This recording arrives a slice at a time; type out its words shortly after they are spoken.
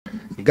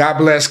God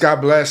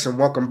bless, and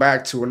welcome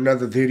back to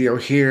another video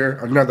here,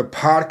 another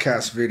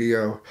podcast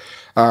video.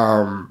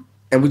 And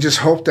we just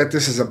hope that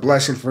this is a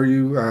blessing for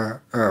you,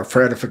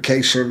 for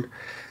edification.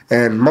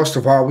 And most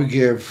of all, we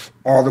give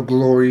all the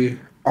glory,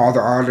 all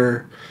the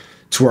honor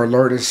to our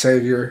Lord and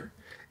Savior.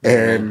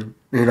 And,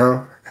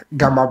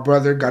 got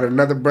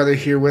another brother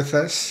here with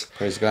us.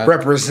 Praise God.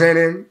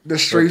 Representing the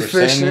street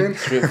fishing.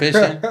 Street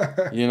fishing.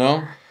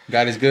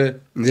 God is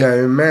good. Yeah,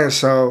 amen.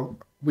 So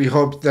we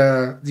hope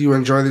that you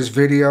enjoy this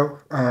video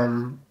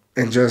and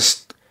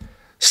just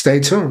stay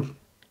tuned.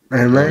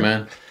 Amen.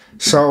 Amen.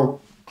 So,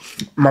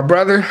 my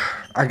brother,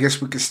 I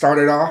guess we could start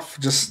it off.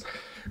 Just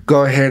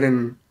go ahead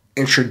and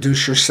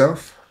introduce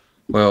yourself.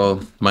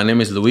 Well, my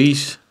name is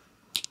Luis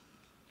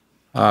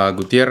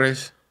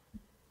Gutierrez.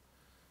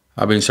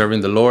 I've been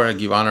serving the Lord. I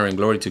give honor and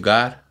glory to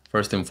God,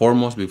 first and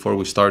foremost, before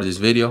we start this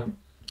video.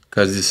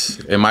 Because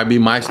it might be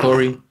my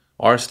story,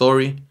 our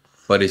story,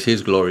 but it's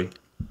His glory.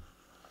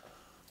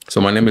 So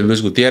my name is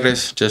Luis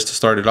Gutierrez, just to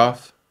start it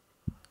off.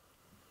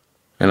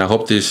 And I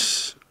hope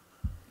this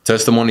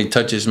testimony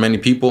touches many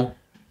people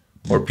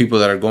or people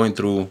that are going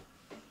through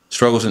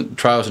struggles and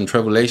trials and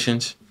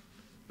tribulations.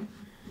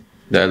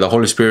 That the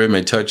Holy Spirit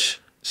may touch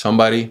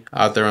somebody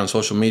out there on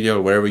social media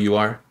or wherever you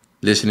are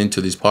listening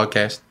to this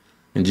podcast.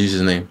 In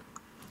Jesus' name.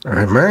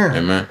 Amen.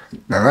 Amen.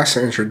 Now that's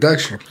an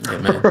introduction.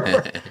 Amen.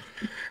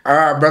 All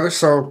right, brother.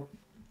 So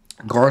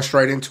going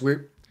straight into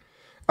it.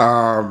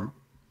 Kind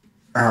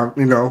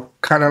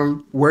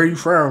of where are you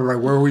from? Like,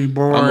 where were you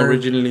born? I'm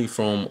originally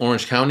from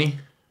Orange County,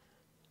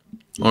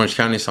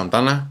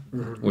 Santana,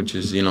 which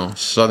is,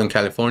 Southern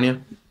California.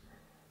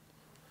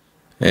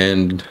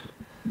 And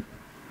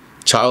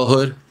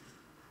childhood,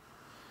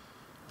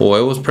 well,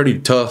 it was pretty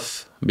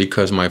tough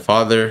because my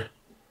father,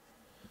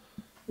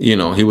 he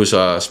was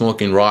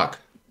smoking rock.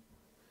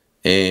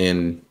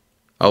 And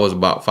I was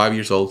about 5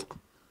 years old.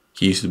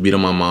 He used to beat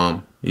on my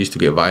mom. He used to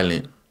get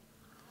violent.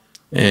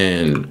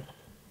 And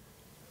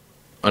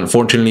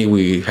unfortunately,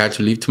 we had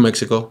to leave to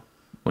Mexico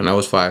when I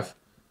was 5.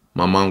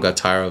 My mom got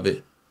tired of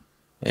it.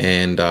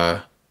 And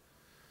I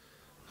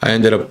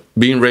ended up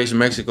being raised in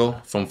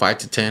Mexico from 5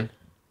 to 10.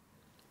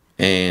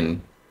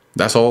 And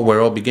that's where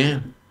it all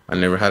began. I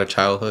never had a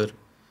childhood.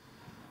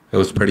 It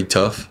was pretty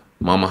tough.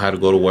 Mama had to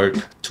go to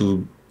work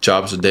 2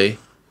 jobs a day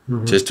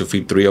just to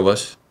feed 3 of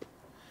us.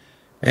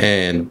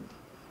 And,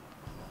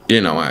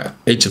 at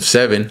age of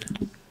 7,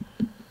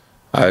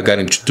 I got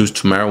introduced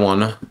to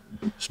marijuana,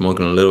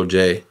 smoking a little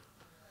J,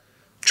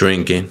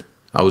 drinking.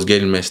 I was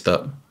getting messed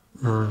up.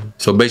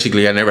 So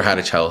basically, I never had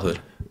a childhood.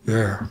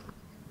 Yeah.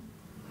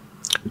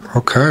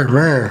 Okay,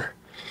 man.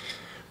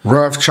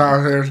 Rough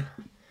childhood.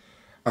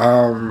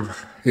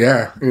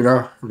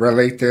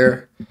 Relate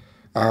there.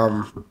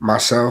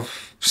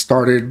 Myself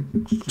started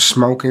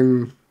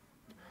smoking,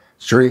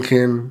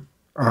 drinking,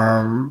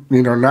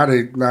 not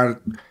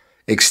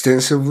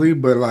extensively,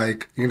 but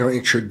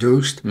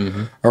introduced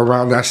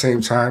around that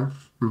same time,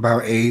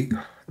 about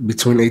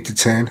between 8 to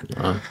 10.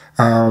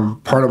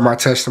 Part of my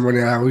testimony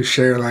I always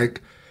share,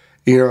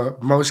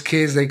 most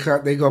kids, they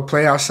go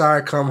play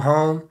outside, come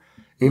home,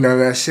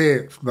 that's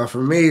it. But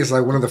for me, it's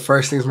like one of the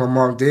first things my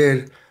mom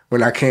did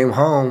when I came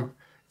home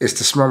is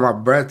to smell my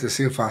breath to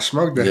see if I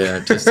smoked that. Yeah,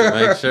 just to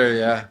make sure,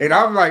 yeah. And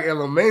I'm like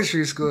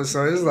elementary school,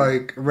 so it's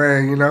like,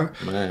 man.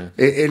 And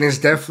it's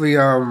definitely,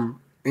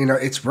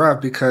 it's rough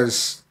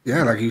because,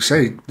 yeah, like you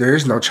say, there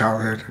is no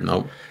childhood.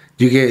 Nope.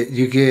 You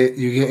get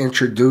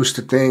introduced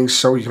to things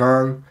so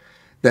young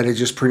that it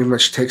just pretty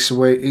much takes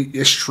away,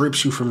 it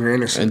strips you from your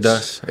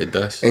innocence. It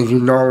does. And you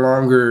no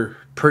longer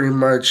pretty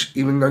much,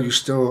 even though you're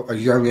still a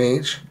young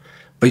age,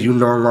 but you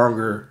no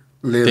longer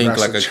live Think as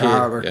like a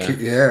child or kid.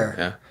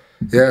 Yeah.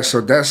 Yeah, so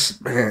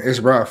it's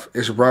rough.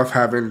 It's rough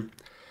having,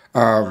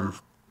 to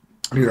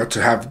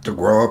have to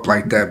grow up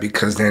like that,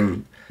 because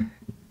then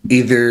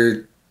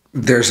either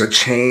there's a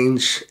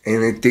change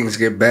and then things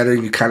get better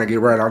and you kind of get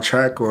right on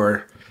track,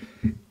 or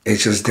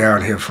it's just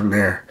downhill from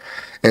there.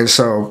 And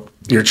so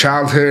your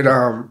childhood,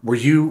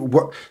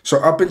 so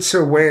up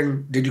until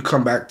when did you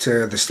come back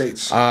to the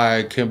States?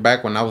 I came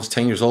back when I was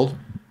 10 years old.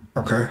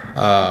 Okay.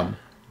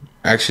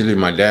 Actually,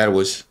 my dad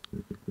was,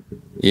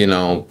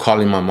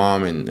 calling my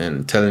mom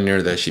and telling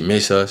her that she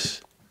missed us,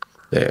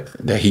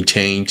 that he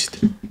changed.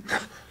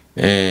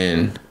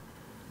 And,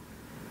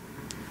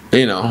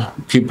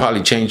 he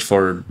probably changed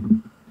for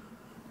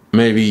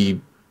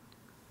maybe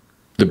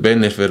the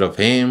benefit of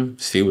him.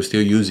 He was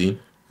still using.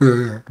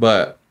 Yeah.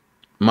 But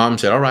mom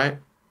said, all right,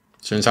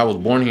 since I was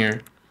born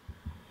here,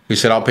 he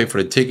said, I'll pay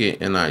for the ticket.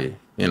 And I,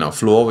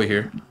 flew over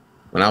here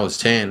when I was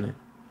 10.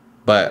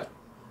 But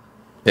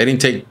it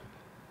didn't take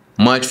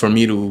much for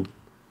me to,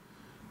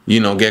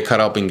 get caught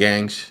up in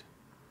gangs,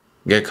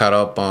 get caught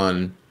up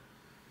on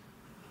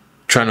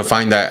trying to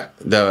find that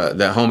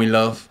homie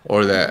love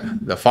or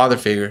the father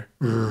figure.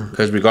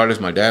 Because regardless,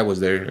 my dad was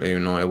there.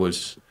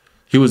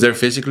 He was there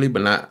physically,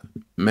 but not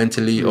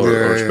mentally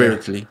or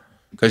spiritually,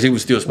 because he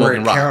was still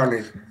smoking rock.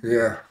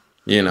 Yeah.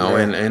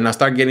 And I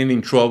started getting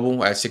in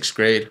trouble at 6th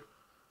grade.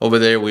 Over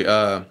there, we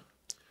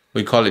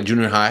call it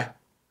junior high.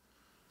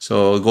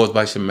 So it goes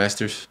by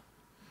semesters.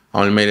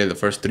 I only made it the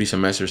first 3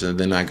 semesters, and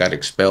then I got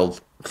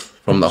expelled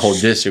from the whole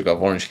district of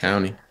Orange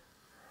County.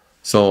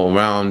 So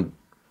around,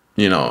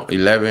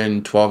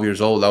 11, 12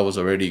 years old, I was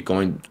already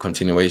going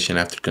continuation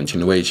after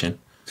continuation.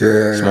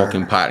 Yeah.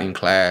 Smoking pot in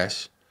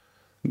class,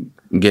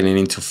 getting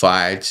into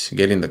fights,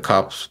 getting the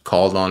cops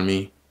called on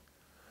me,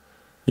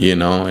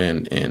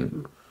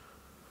 and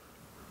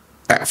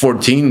at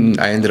 14,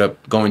 I ended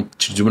up going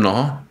to juvenile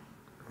hall.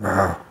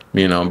 Wow.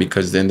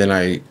 Because then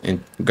I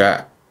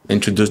got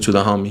introduced to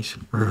the homies.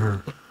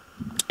 Mm-hmm.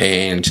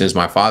 And since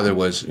my father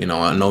was, an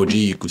OG,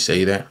 you could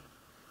say that.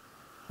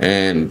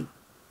 And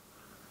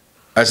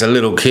as a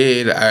little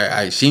kid,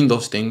 I seen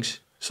those things.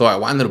 So I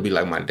wanted to be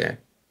like my dad.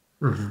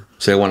 Mm-hmm.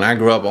 So when I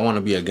grew up, I want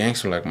to be a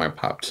gangster like my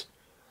pops.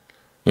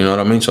 You know what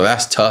I mean? So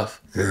that's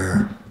tough.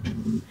 Yeah.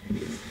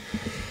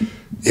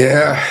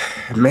 Yeah,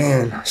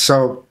 man.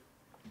 So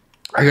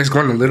I guess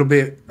going a little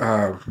bit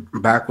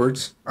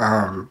backwards,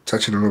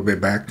 touching a little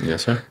bit back.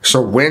 Yes, sir.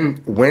 So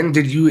when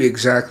did you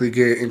exactly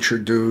get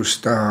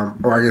introduced,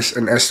 or I guess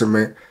an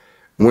estimate,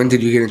 when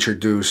did you get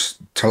introduced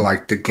to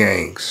like the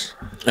gangs?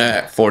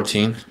 At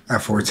 14.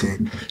 At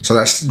 14. So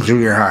that's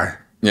junior high.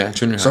 Yeah,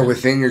 junior high. So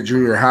within your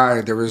junior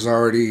high, there was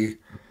already,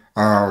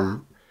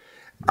 well,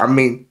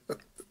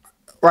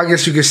 I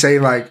guess you could say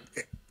like,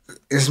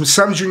 in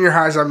some junior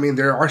highs,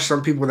 there are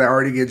some people that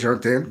already get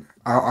jumped in.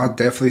 I'll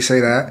definitely say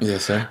that.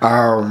 Yes, sir.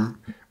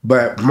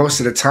 But most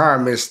of the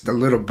time, it's the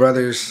little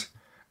brothers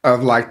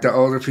of like the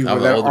older people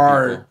that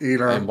are,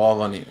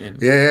 involved on it.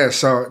 Yeah,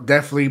 so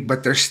definitely,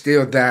 but there's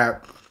still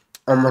that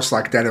almost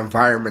like that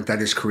environment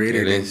that is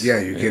created.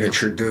 You get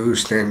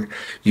introduced and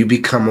you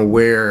become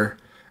aware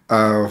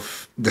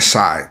of the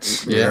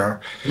sides. Yeah,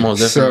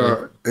 most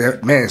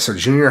definitely. So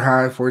junior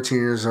high, 14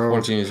 years old.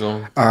 14 years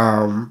old.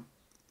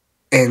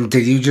 And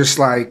did you just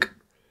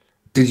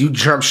did you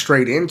jump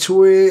straight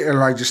into it and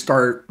like just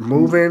start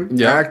moving,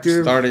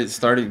 active?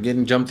 Started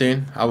getting jumped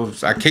in.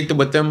 I kicked it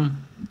with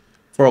them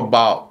for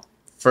about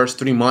first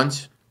 3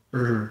 months,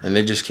 and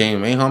they just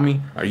came, "Hey,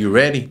 homie, are you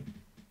ready?"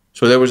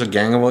 So there was a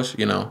gang of us,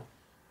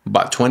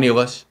 about 20 of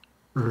us.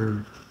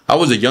 I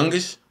was the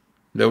youngest.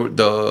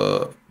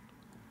 The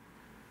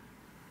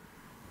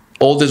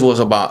oldest was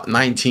about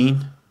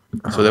 19,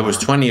 so there was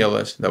 20 of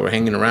us that were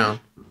hanging around,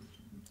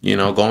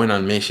 going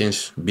on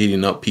missions,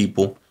 beating up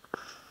people,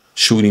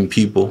 shooting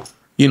people,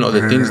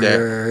 the things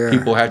that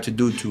people have to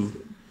do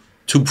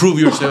to prove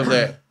yourself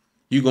that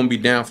you're going to be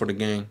down for the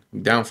gang,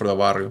 down for the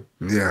barrio.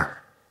 Yeah.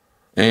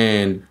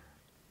 And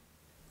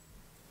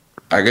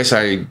I guess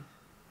I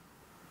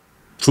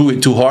threw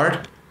it too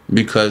hard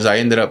because I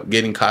ended up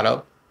getting caught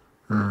up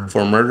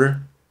for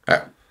murder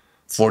at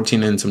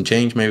 14 and some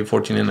change, maybe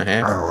 14 and a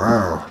half. Oh,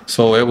 wow.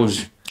 So it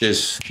was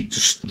just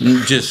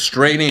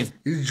straight in.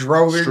 You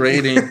drove it?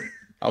 Straight in.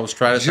 I was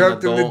trying to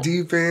jumped in the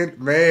deep end,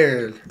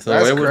 man. So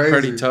it was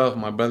pretty tough,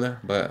 my brother.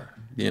 But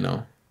Yeah,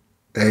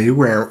 you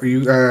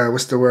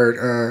what's the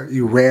word?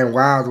 You ran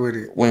wild with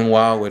it. Went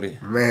wild with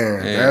it,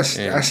 man.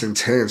 That's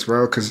intense,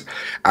 bro. Because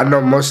I know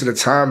most of the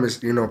time is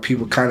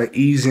people kind of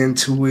ease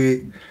into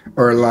it,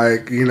 or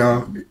like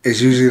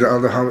it's usually the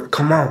other homie.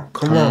 Come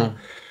on.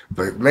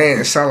 But man,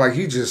 it sounded like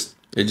it just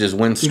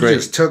went straight. You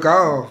just took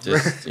off.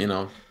 Just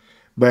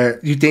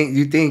But you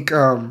think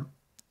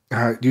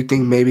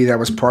maybe that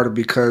was part of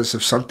because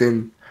of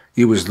something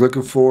you was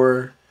looking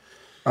for,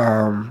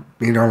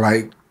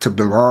 like to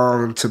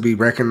belong, to be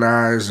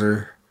recognized,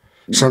 or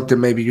something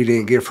maybe you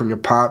didn't get from your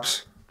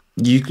pops?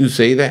 You could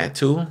say that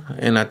too.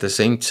 And at the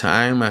same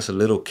time, as a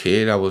little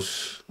kid,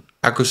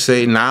 I could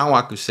say,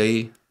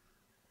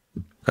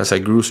 because I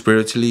grew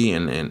spiritually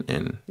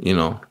and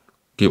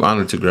give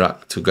honor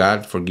to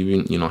God for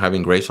giving,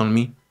 having grace on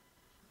me.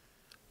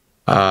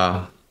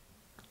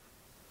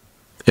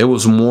 It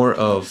was more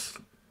of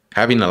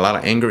having a lot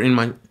of anger in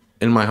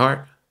my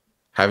heart,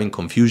 having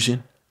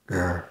confusion.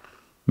 Yeah.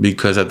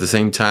 Because at the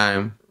same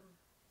time,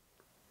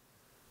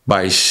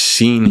 by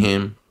seeing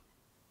him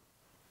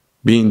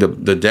being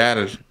the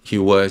dad he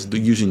was,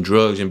 using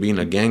drugs and being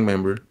a gang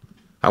member,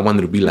 I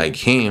wanted to be like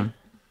him.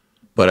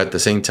 But at the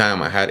same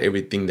time, I had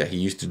everything that he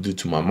used to do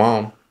to my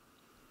mom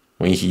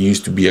when he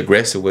used to be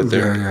aggressive with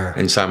her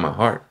inside my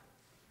heart.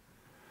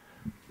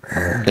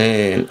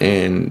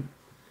 And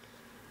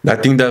I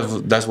think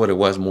that's what it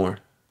was more.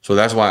 So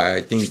that's why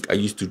I think I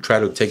used to try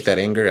to take that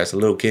anger as a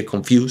little kid,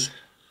 confused,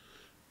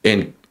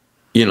 and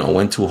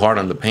went too hard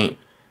on the paint.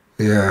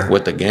 Yeah.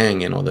 With the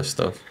gang and all that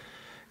stuff.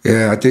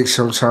 Yeah, I think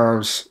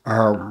sometimes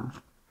I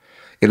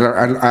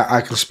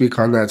can speak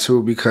on that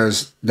too,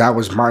 because that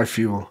was my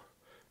fuel,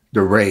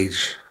 the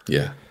rage.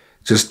 Yeah.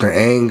 Just the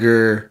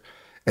anger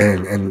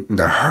and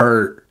the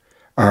hurt.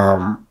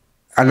 I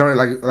know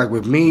like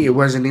with me, it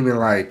wasn't even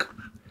like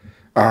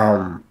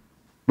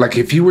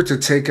if you were to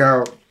take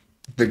out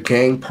the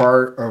gang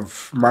part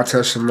of my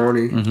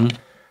testimony,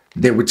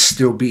 there would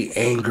still be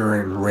anger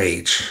and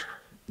rage.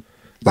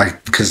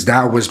 Like, because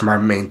that was my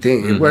main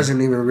thing. It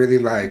wasn't even really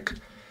like,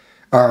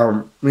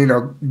 going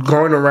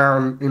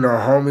around,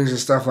 homies and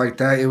stuff like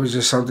that. It was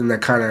just something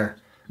that kind of,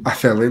 I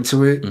fell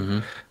into it.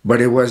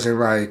 But it wasn't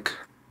like,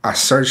 I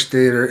searched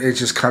it, or it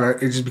just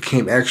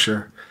became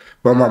extra.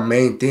 But my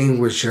main thing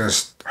was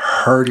just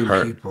hurting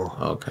people.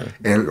 Okay.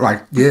 And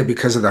like, yeah,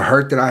 because of the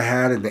hurt that I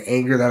had and the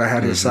anger that I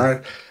had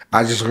inside,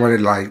 I just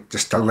wanted like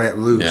just to let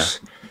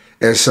loose.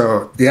 Yeah. And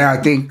so, yeah, I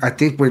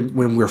think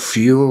when we're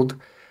fueled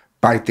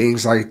by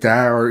things like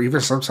that, or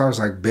even sometimes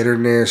like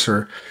bitterness,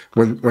 or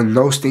when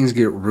those things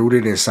get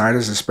rooted inside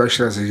us,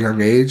 especially as a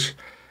young age,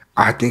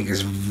 I think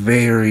it's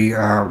very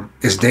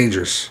it's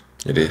dangerous.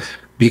 It is.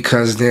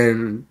 Because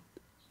then,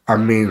 I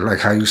mean, like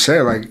how you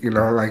say, like, you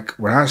know, like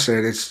what I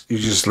said, it's you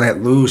just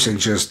let loose and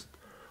just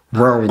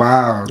run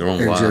wild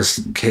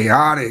just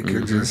chaotic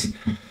and just,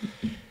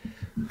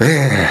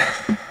 man,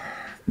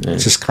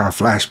 it's just kind of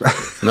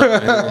flashback. No,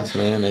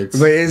 man,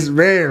 but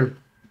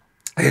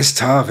it's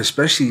tough,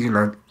 especially, you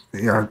know,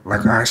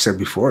 like I said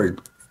before,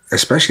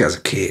 especially as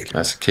a kid.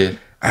 As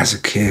a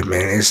kid,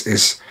 man,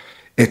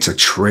 it's a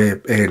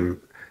trip. And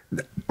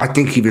I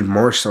think even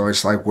more so,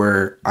 it's like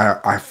where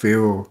I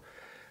feel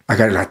like,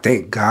 and I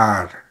thank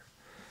God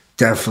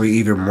definitely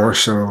even more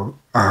so,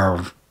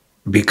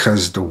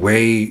 because the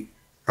way,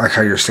 like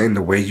how you're saying,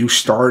 the way you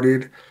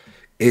started,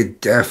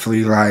 it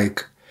definitely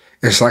like,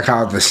 it's like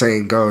how the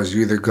saying goes,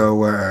 you either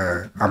go,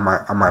 I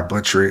might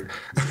butcher it,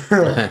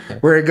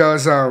 where it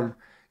goes,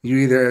 you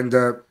either end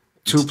up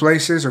 2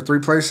 places or 3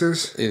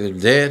 places. Either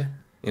dead,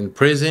 in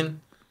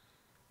prison,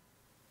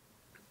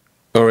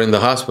 or in the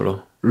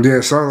hospital.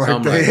 Yeah, something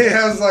like that.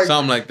 Yeah, I was like,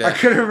 something like that. I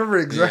couldn't remember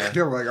exactly.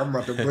 Yeah. I'm like, I'm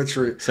about to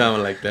butcher it.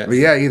 Something like that. But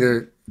yeah,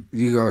 either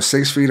you go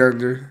 6 feet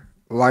under,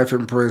 life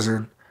in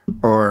prison,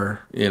 or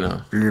you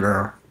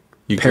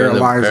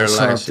paralyzed or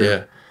something.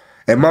 Yeah.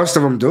 And most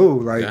of them do.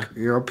 Like,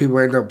 you know, people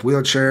end up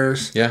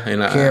wheelchairs. Yeah,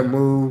 and can't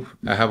move.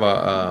 I have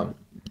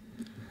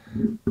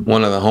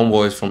one of the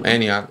homeboys from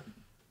Antioch.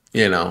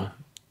 You know,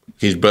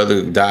 his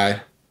brother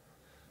died.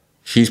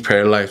 He's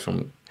paralyzed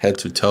from head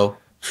to toe.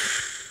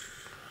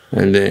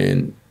 And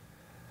then,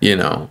 you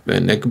know,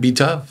 and it could be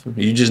tough.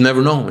 You just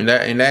never know in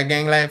that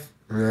gang life.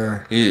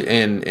 Yeah.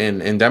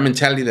 And that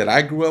mentality that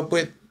I grew up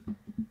with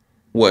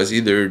was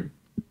either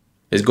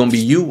it's gonna be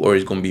you or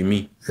it's gonna be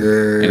me.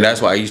 Yeah. And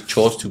that's why I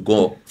chose to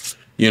go.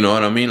 You know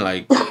what I mean?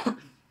 Like,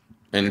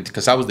 and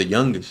because I was the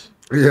youngest.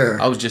 Yeah.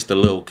 I was just a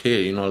little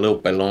kid, you know, a little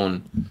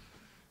pelon.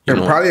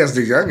 And probably as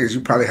the youngest,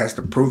 you probably has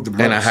to prove the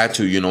most. And I had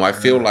to, you know, I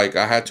feel like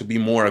I had to be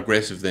more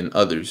aggressive than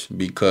others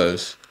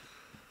because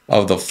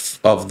of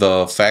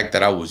the fact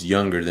that I was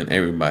younger than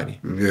everybody.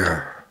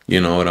 Yeah.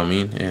 You know what I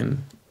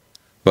mean?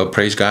 But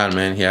praise God,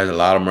 man, He has a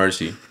lot of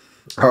mercy.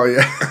 Oh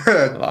yeah,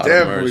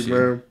 definitely,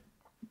 man.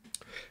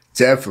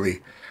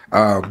 Definitely.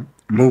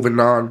 Moving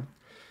on.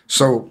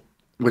 So,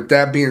 with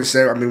that being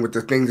said, I mean, with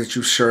the things that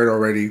you shared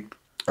already,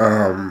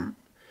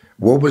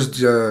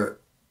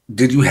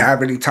 did you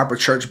have any type of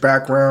church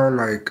background?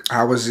 Like,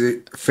 how was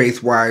it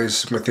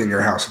faith-wise within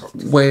your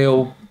household?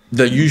 Well,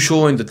 the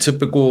usual and the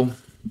typical,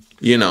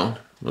 you know,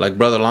 like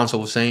Brother Alonso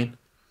was saying,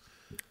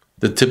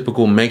 the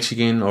typical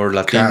Mexican or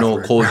Latino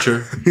Catholic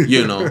culture,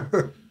 you know,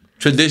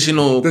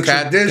 traditional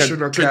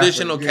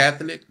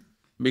Catholic,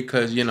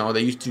 because, you know,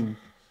 they used to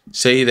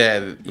say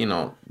that, you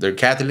know, they're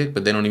Catholic,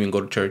 but they don't even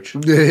go to church.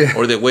 Yeah.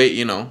 Or they wait,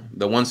 you know,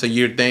 the once a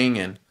year thing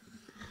and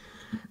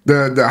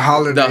the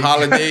holiday. The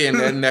holiday, and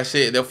then that's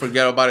it. They'll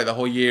forget about it the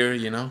whole year,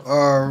 you know.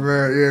 Oh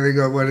man, yeah, they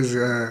go. What is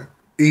it?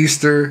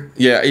 Easter.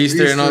 Yeah,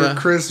 Easter and all that.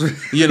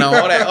 Christmas. You know,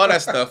 all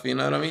that stuff. You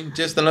know what I mean?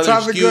 Just another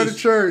time excuse. to go to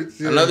church.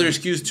 Yeah. Another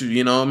excuse to,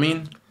 you know what I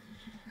mean?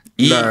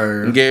 Eat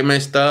and get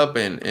messed up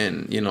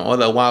and you know all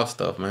that wild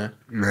stuff, man.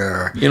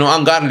 Yeah. You know,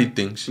 ungodly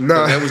things.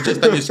 No, that was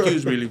just an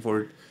excuse really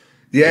for it.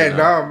 Yeah, you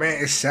know? No,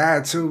 man, it's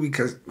sad too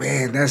because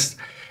man, that's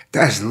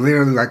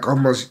literally like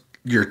almost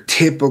your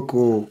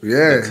typical,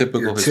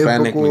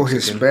 Hispanic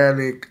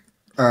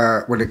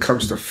when it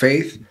comes to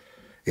faith.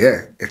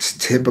 Yeah, it's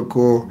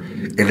typical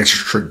and it's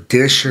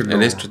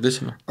traditional. It is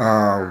traditional.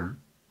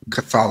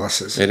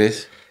 Catholicism. It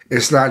is.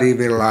 It's not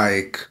even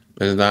like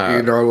it's not,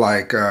 you know,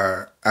 like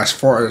as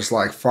far as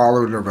like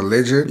following a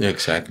religion. Yeah,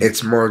 exactly.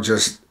 It's more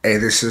just, hey,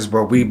 this is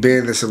what we've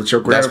been. This is what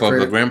your grandparents. That's what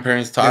the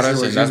grandparents taught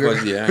us, and that's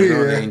what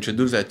they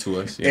introduced that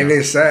to us. And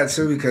it's sad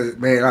too because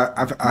man,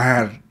 I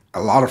had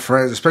a lot of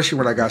friends, especially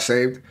when I got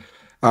saved.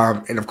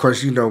 And of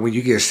course, you know, when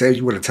you get saved,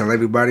 you want to tell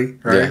everybody,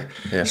 right?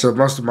 Yeah. So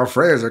most of my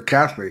friends are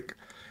Catholic.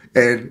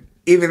 And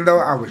even though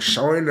I was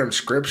showing them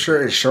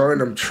scripture and showing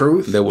them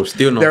truth, they were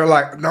still they're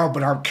like, no,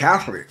 but I'm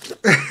Catholic.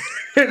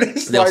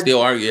 They'll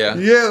still argue, yeah.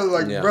 Yeah,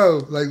 like,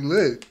 bro, like,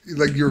 look,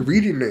 like you're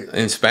reading it.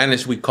 In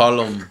Spanish, we call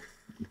them,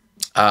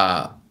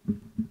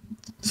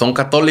 son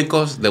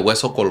católicos de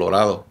hueso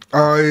colorado.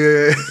 Oh,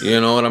 yeah. You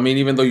know what I mean?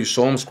 Even though you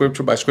show them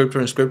scripture by scripture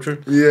and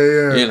scripture.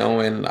 Yeah. You know,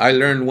 and I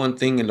learned one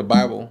thing in the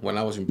Bible when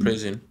I was in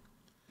prison.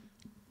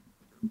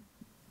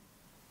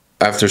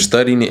 After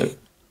studying it,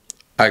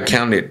 I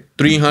counted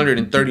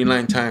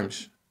 339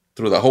 times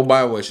through the whole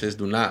Bible. It says,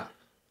 do not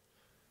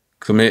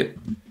commit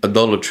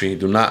adultery.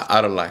 Do not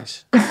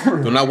idolize.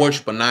 Do not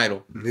worship an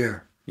idol.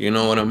 Yeah. You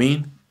know what I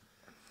mean?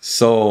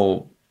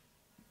 So,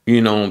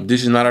 you know,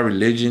 this is not a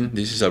religion.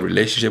 This is a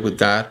relationship with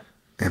God.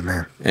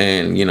 Amen.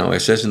 And, you know,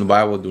 it says in the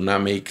Bible, do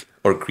not make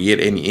or create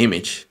any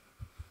image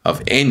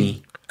of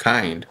any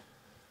kind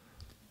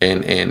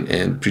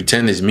and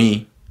pretend it's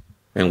me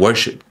and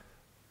worship.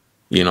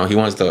 You know, he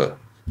wants the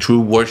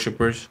true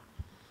worshipers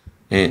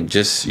and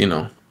just, you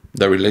know,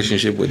 the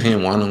relationship with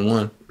him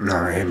one-on-one.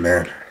 No,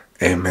 amen.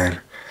 Amen.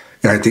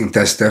 And I think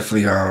that's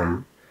definitely,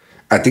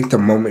 I think the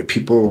moment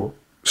people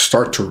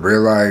start to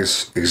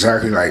realize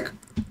exactly like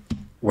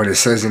what it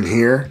says in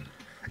here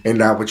and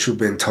not what you've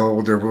been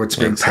told or what's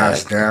been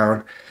passed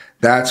down,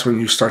 that's when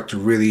you start to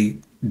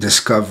really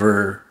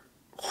discover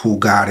who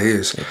God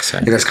is.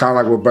 Exactly. And it's kind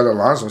of like what Brother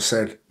Alonzo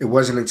said. It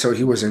wasn't until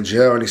he was in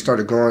jail and he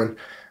started going,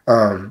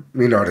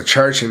 you know, to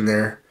church in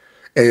there,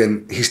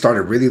 and he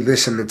started really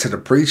listening to the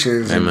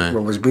preachings and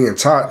what was being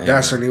taught. Amen.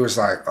 That's when he was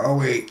like, "Oh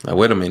wait, now,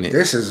 wait a minute,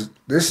 this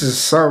is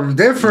something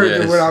different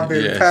than what I've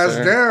been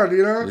passed down."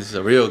 You know, this is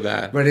a real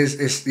God. But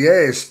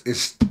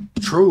it's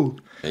true.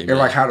 Amen. And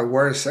like how the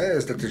word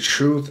says that the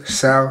truth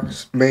shall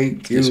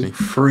make you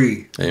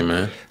free.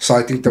 Amen. So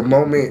I think the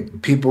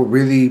moment people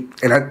really,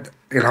 and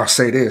I'll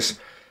say this,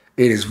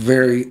 it is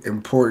very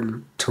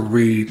important to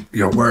read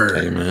your word.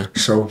 Amen.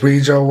 So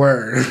read your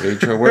word.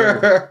 Read your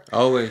word.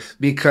 Always.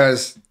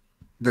 Because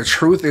the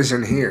truth is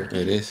in here.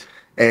 It is.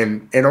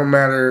 And it don't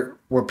matter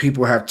what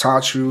people have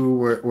taught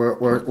you,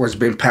 what's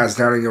been passed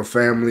down in your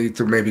family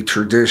through maybe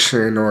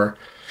tradition or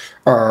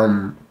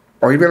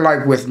even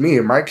like with me,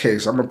 in my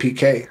case, I'm a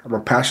PK. I'm a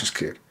pastor's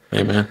kid.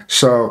 Amen.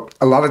 So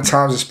a lot of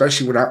times,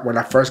 especially when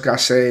I first got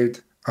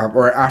saved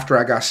or after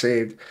I got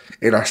saved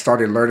and I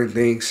started learning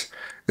things,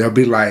 there'll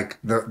be like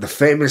the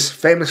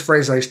famous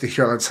phrase I used to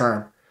hear all the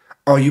time.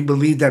 Oh, you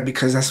believe that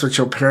because that's what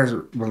your parents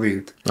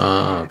believed.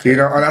 Okay. You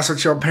know, or that's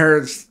what your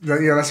parents, you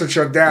know, that's what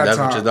your dad taught. That's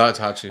what your dad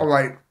taught you. I'm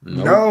like,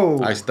 no.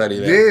 I studied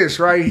that. This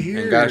right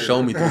here. And God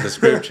showed me through the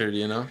scripture,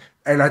 you know.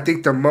 And I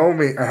think the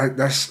moment,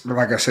 that's,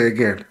 like I say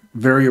again,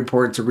 very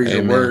important to read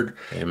your word.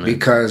 Amen.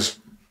 Because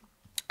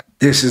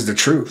this is the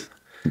truth.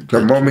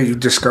 The moment you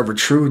discover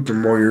truth, the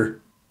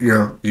more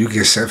you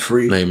get set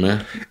free.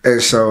 Amen.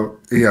 And so,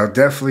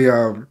 definitely,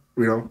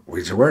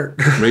 read your word.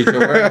 Read your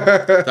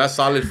word. That's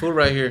solid food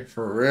right here.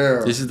 For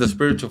real. This is the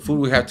spiritual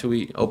food we have to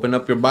eat. Open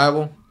up your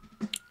Bible.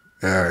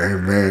 Yeah,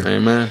 amen.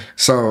 Amen.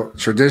 So,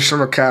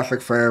 traditional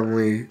Catholic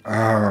family.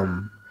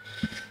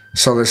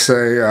 So let's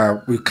say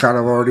we kind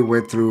of already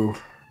went through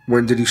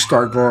when did you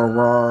start going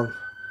wrong.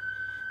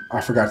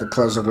 I forgot to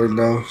close the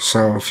window.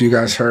 So if you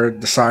guys heard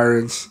the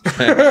sirens,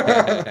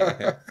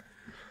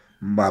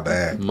 my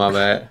bad. My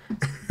bad.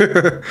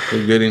 We're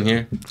good in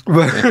here.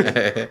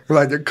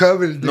 Like they're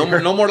coming. No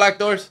more locked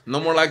doors. No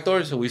more locked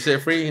doors. We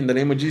set free in the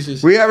name of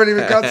Jesus. We haven't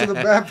even got to the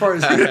bad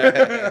parts.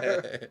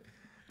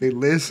 They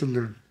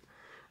listening.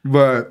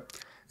 But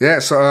yeah,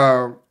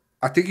 so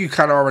I think you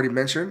kind of already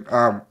mentioned.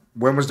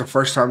 When was the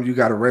first time you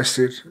got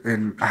arrested,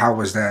 and how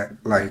was that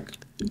like?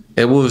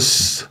 It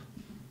was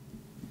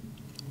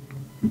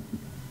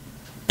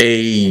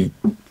a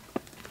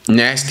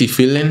nasty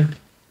feeling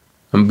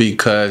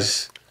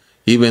because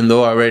even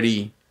though I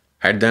already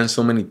had done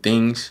so many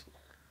things,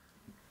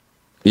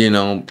 you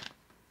know,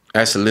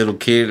 as a little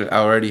kid, I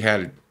already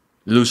had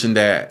loosened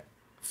that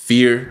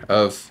fear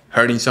of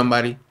hurting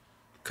somebody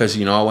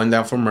because, I went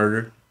down for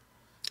murder.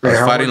 I was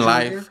fighting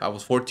life. I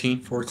was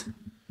 14.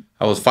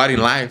 I was fighting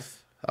life.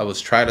 I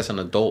was tried as an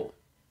adult.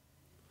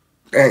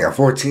 Dang, I'm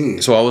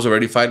 14. So I was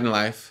already fighting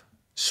life.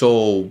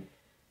 So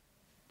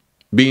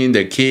being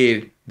the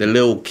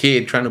little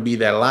kid trying to be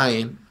that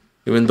lion,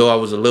 even though I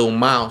was a little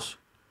mouse,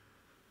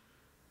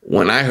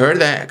 when I heard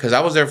that, because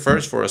I was there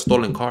first for a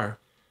stolen car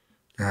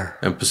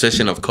and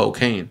possession of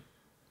cocaine.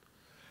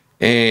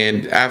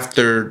 And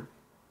after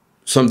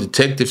some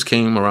detectives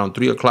came around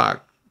 3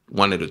 o'clock,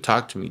 wanted to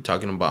talk to me,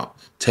 talking about,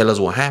 tell us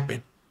what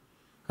happened.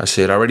 I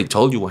said, I already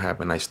told you what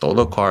happened. I stole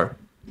a car.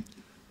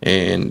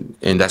 And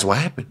that's what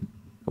happened.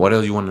 What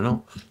else you want to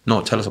know?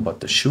 No, tell us about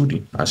the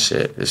shooting. I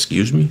said,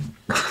 excuse me?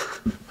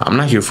 I'm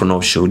not here for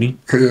no shooting.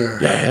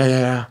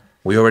 Yeah.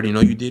 We already know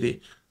you did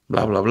it.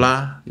 Blah, blah,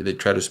 blah. They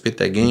try to spit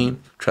that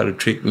game, try to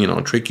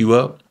trick you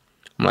up.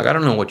 I'm like, I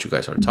don't know what you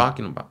guys are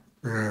talking about.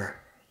 Yeah.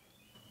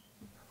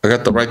 I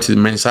got the right to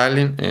remain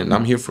silent, and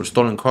I'm here for a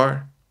stolen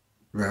car.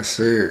 That's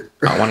it.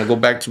 I want to go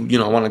back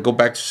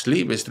to,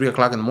 sleep. It's 3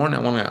 o'clock in the morning.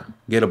 I want to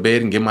get a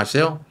bed and get my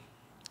cell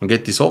and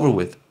get this over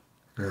with.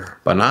 Yeah.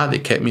 But nah, they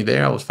kept me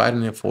there. I was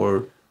fighting it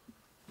for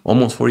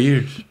almost 4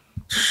 years.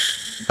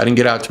 I didn't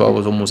get out till I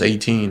was almost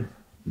 18.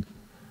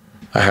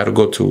 I had to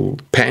go to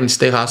Patton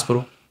State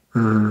Hospital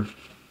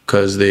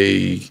because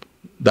they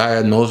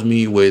diagnosed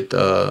me with,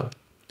 I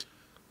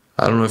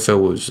don't know if it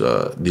was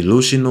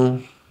delusional.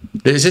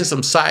 They sent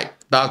some psych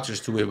doctors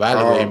to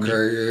evaluate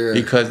me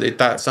because they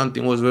thought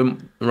something was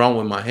wrong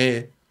with my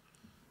head.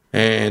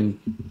 And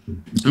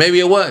maybe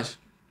it was.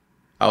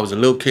 I was a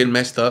little kid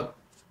messed up.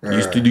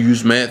 Used to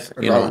use meth,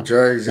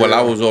 drugs, Well,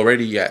 I was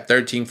already at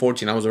 13,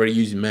 14. I was already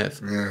using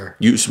meth.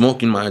 Yeah.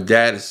 Smoking my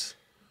dad's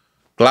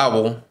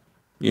clavo.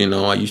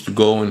 I used to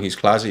go in his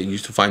closet.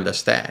 Used to find the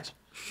stash,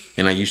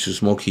 and I used to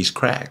smoke his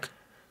crack.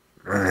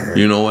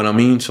 You know what I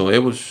mean? So it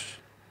was.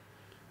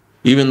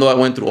 Even though I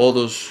went through all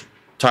those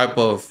type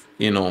of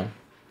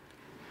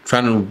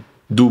trying to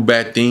do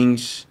bad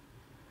things.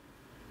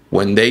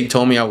 When they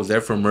told me I was there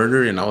for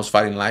murder and I was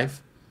fighting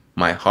life,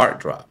 my heart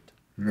dropped.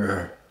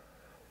 Yeah.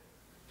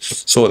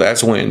 So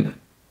that's when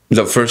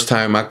the first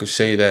time I could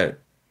say that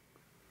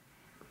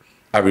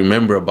I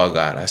remember about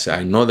God. I said,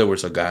 I know there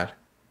was a God.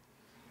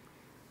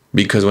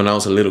 Because when I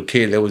was a little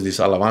kid, there was this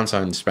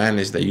alabanza in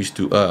Spanish that used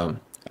to,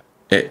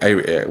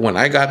 when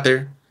I got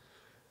there,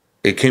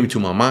 it came to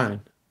my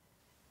mind.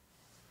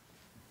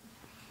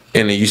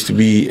 And it used to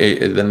be,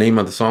 the name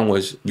of the song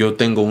was, Yo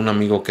tengo un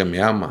amigo que me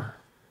ama.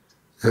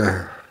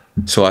 Yeah.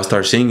 So I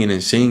started singing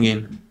and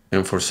singing.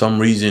 And for some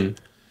reason,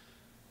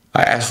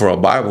 I asked for a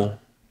Bible.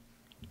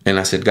 And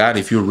I said, God,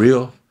 if you're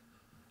real,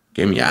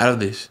 get me out of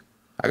this.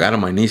 I got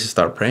on my knees to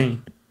start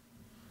praying.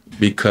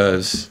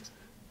 Because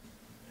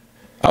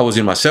I was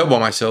in my cell by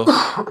myself.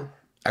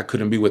 I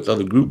couldn't be with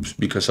other groups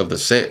because of the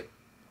set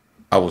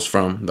I was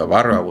from, the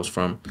barrio I was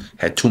from,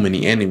 had too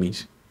many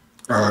enemies.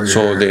 Oh, yeah.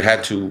 So they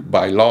had to,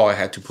 by law, I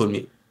had to put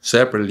me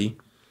separately,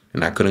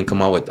 and I couldn't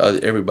come out with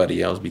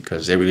everybody else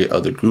because every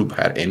other group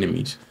had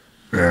enemies.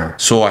 Yeah.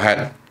 So I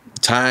had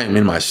time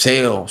in my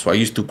cell, so I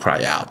used to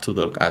cry out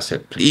to I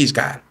said, please,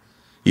 God,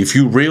 if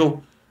you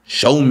real,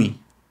 show me.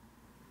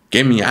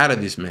 Get me out of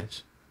this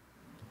mess.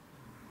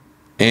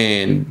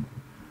 And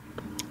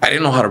I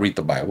didn't know how to read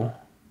the Bible.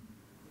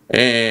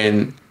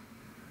 And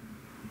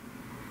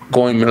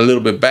going a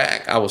little bit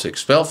back, I was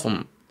expelled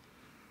from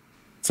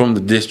the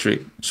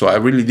district. So I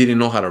really didn't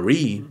know how to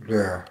read.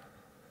 Yeah.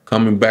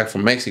 Coming back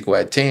from Mexico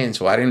at 10,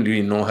 so I didn't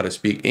really know how to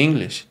speak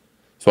English.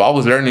 So I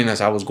was learning as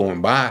I was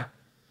going by.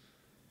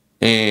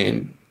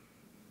 And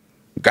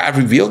God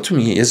revealed to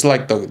me, it's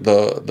like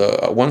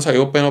the once I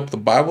opened up the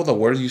Bible, the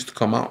words used to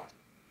come out.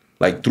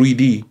 Like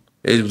 3D.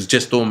 It was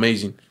just so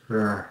amazing.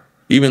 Yeah.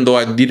 Even though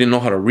I didn't know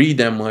how to read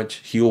that much,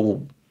 he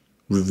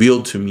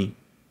revealed to me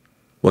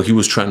what he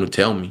was trying to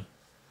tell me.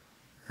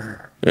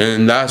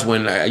 And that's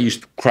when I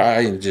used to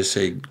cry and just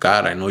say,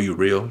 God, I know you're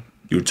real.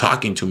 You're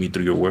talking to me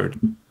through your word.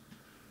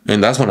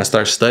 And that's when I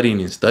started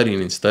studying and studying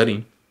and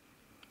studying.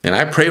 And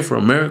I prayed for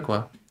a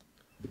miracle.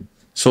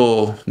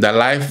 So that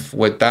life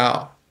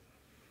without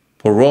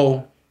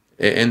parole,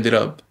 it ended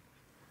up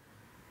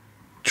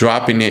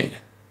dropping it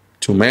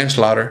to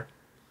manslaughter.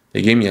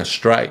 They gave me a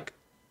strike.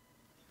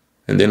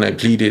 And then I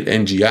pleaded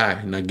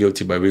NGI, not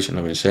guilty by reason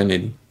of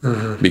insanity,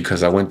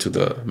 because I went to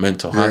the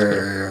mental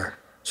hospital. Yeah.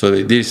 So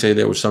they did say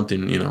there was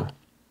something,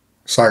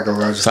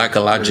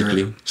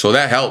 psychologically. Yeah. So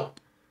that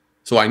helped.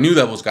 So I knew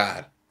that was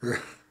God.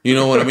 You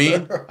know what I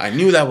mean? I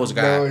knew that was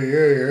God. Oh,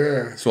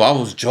 yeah. So I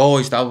was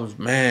joyous.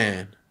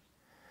 Man.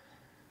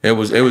 It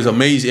was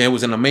amazing. It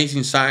was an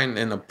amazing sign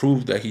and a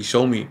proof that he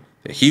showed me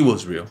that he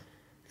was real.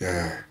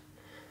 Yeah.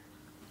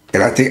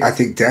 And I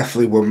think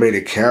definitely what made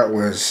it count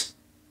was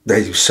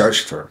that you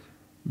searched for him.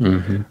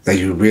 Mm-hmm. That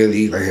you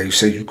really, like you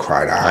said, you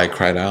cried out. I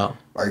cried out.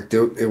 Like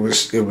it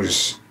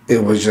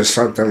was just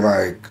something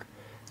like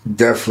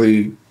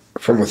definitely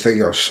from within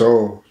your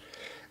soul.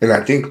 And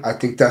I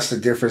think that's the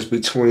difference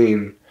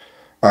between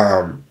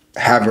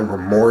having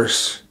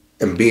remorse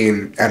and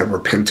being at a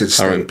repentant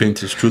state.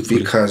 Repentance, truthfully.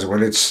 Because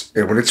when it's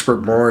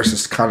remorse,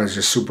 it's kind of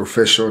just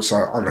superficial. It's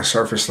on the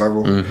surface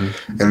level.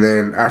 Mm-hmm. And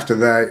then after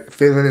that,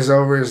 feeling is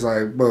over, it's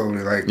like,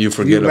 boom, like you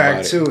forget about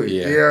back to it.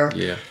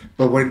 Yeah.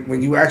 But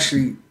when you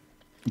actually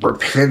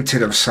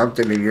repented of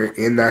something and you're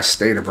in that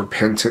state of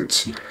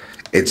repentance,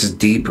 it's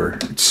deeper.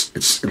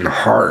 It's in the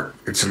heart.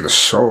 It's in the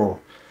soul.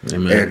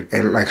 Amen.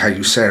 And like how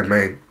you said,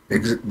 man,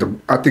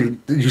 I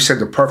think you said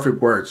the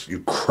perfect words.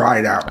 You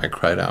cried out. I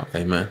cried out.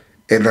 Amen.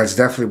 And that's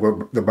definitely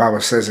what the Bible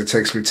says. It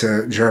takes me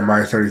to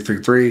Jeremiah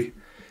 33:3.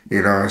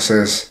 It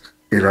says,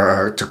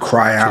 to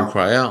cry out. To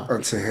cry out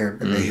unto him,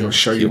 and then he'll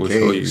show you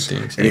things.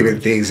 And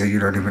even things that you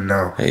don't even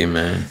know.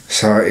 Amen.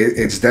 So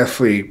it's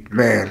definitely,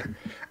 man,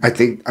 I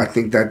think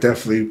that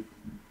definitely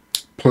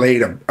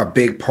played a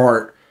big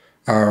part.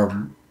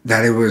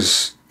 That it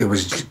was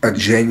a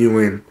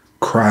genuine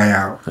cry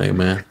out.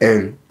 Amen.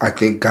 And I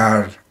think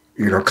God,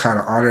 kind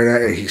of honored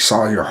that, and he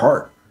saw your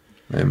heart.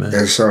 Amen.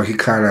 And so he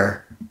kind of,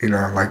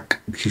 like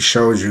he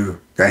showed you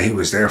that he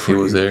was there for you.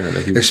 He was there.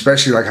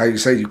 Especially like how you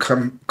say you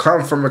come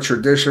from a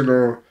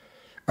traditional,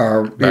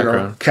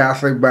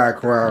 Catholic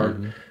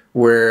background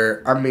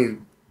where,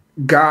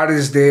 God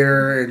is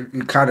there and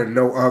you kind of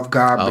know of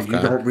God, but you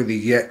don't really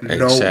yet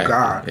know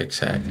God.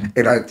 Exactly.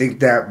 And I think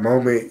that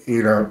moment,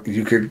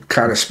 you could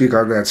kind of speak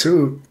on that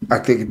too. I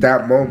think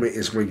that moment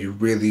is when you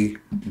really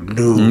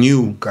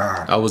knew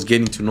God. I was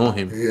getting to know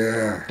him.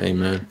 Yeah.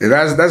 Amen. And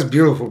that's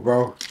beautiful,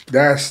 bro.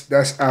 That's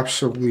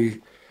absolutely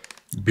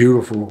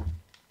beautiful.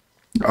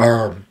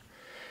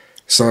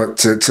 So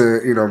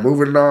to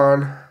moving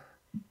on,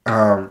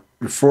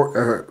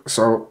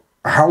 so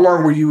how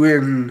long were you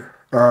in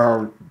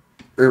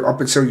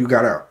up until you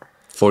got out?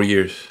 4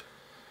 years.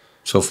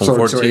 So from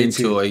 14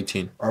 to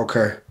 18.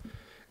 Okay.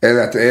 And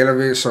at the end of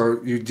it,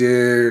 so you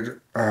did,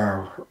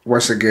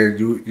 once again,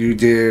 you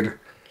did,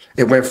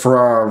 it went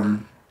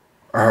from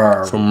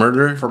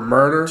murder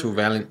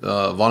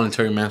to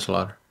voluntary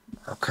manslaughter.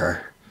 Okay.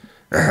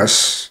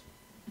 That's,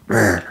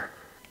 man,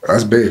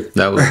 That's big.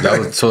 That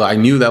was so I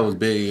knew that was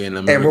big in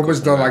America. And what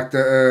was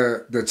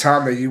the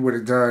time that you would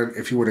have done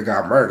if you would have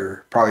got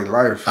murdered? Probably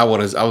life. I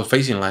was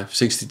facing life,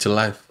 60 to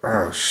life.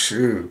 Oh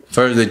shoot!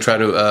 First they try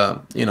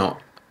to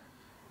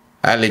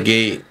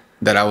allegate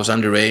that I was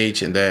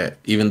underage and that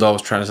even though I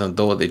was trying to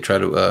adult, they try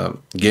to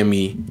give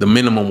me the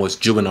minimum was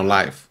juvenile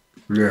life.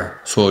 Yeah.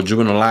 So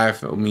juvenile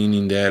life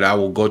meaning that I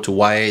will go to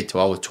YA till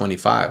I was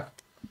 25,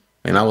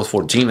 and I was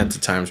 14 at the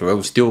time, so it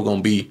was still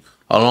gonna be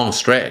a long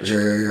stretch.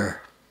 Yeah.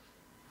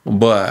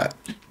 But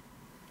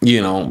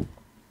God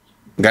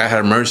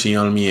had mercy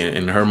on me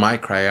and heard my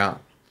cry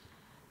out,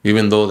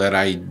 even though that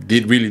I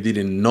really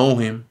didn't know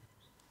him.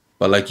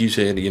 But like you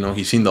said,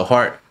 he seen the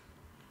heart.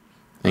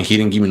 And he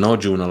didn't give me no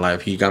juvenile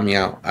life. He got me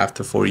out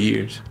after 4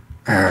 years.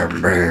 Oh,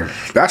 man.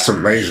 That's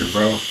amazing,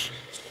 bro.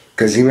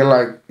 Because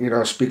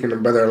even speaking to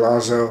Brother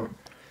Alonzo,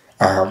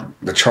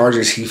 the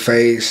charges he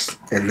faced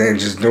and then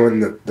just doing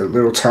the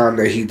little time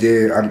that he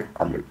did. I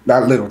mean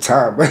not little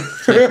time, but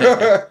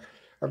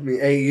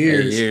 8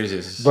 years. 8 years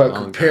is but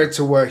compared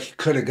to what he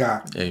could have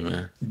got.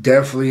 Amen.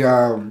 Definitely,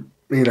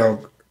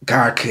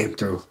 God came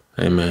through.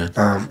 Amen.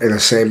 And the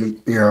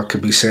same,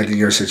 could be said in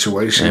your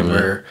situation. Amen.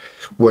 Where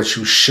what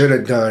you should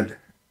have done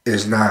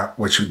is not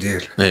what you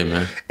did.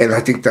 Amen. And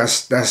I think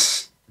that's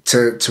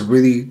to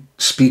really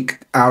speak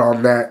out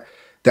on that.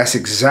 That's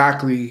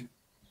exactly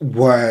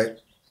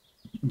what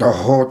the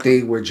whole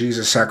thing where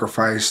Jesus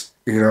sacrificed,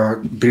 being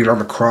on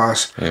the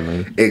cross.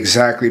 Amen.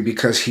 Exactly,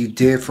 because he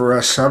did for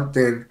us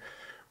something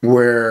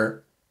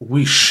where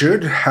we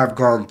should have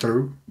gone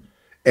through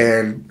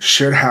and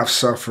should have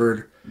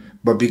suffered,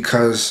 but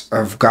because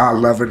of God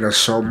loving us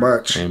so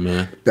much,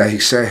 Amen, that he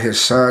sent his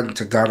son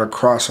to die on the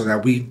cross so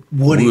that we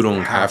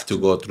wouldn't have to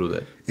go through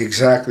that.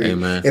 Exactly.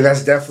 Amen. And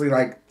that's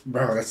definitely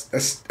bro, that's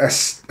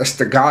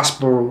the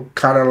gospel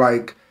kind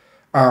of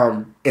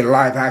in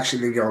live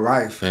action in your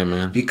life.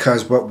 Amen.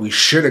 Because what we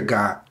should have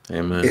got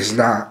Amen. is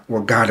not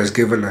what God has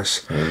given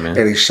us. Amen.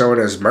 And he showed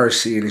us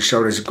mercy and he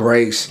showed us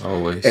grace.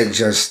 Always. And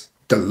just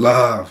the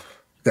love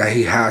that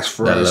he has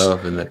for us.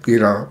 Love and that.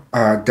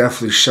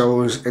 Definitely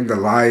shows in the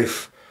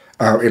life,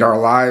 in our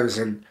lives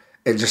and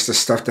just the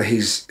stuff that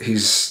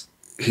he's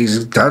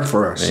done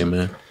for us.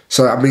 Amen.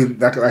 So I mean,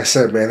 like I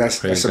said, man,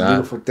 that's a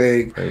beautiful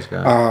thing. Praise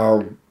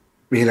God.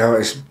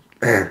 It's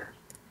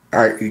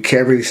you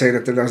can't really say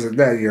nothing else than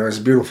that. It's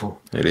beautiful.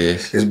 It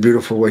is. It's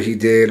beautiful what he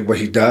did, what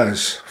he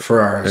does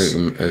for us.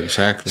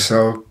 Exactly.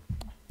 So,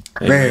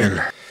 Amen.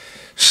 man.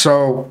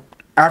 So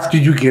after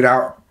you get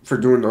out for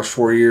doing those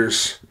 4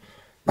 years,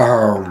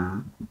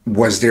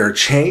 was there a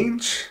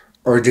change,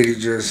 or did you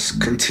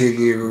just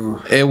continue?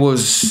 There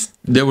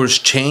was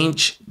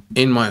change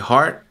in my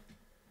heart,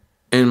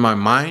 in my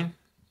mind,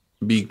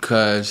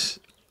 because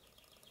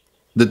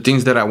the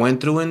things that I went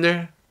through in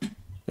there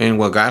and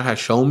what God has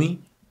shown me.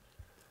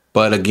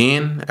 But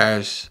again,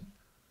 as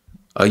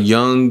a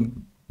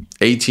young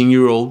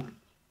 18-year-old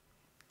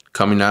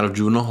coming out of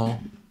juvenile hall,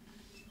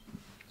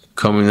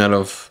 coming out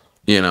of,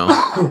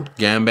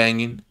 gang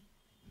banging,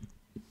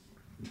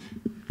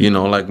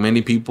 like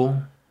many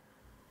people,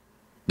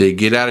 they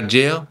get out of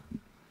jail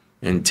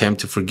and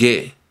attempt to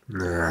forget.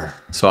 Yeah.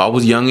 So I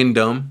was young and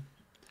dumb.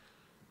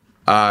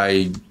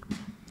 I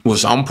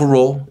was on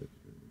parole.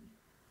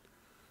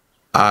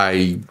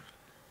 My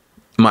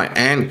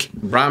aunt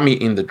brought me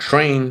in the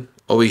train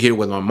over here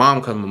with my mom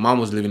because my mom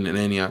was living in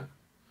Antioch.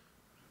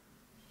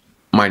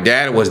 My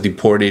dad was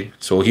deported,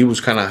 so he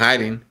was kind of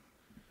hiding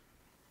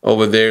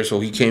over there. So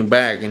he came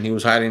back and he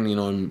was hiding,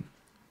 in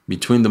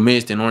between the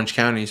Mist and Orange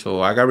County.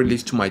 So I got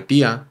released to my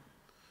tia.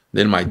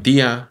 Then my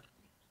tia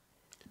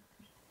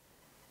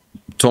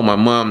told my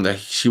mom that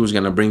she was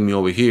going to bring me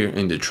over here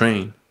in the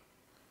train.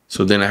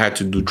 So then I had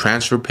to do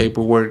transfer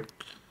paperwork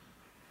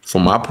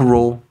for my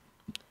parole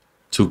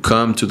to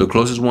come to the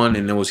closest one,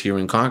 and it was here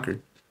in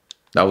Concord.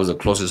 That was the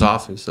closest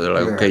office. So they're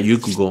like, okay, you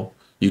could go.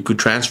 You could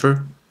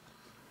transfer.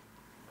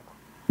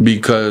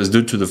 Because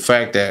due to the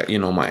fact that,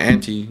 my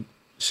auntie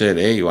said,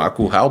 hey, I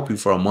could help you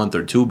for a month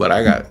or two, but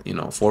I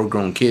got, 4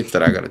 grown kids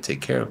that I got to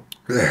take care of.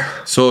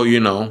 Yeah. So,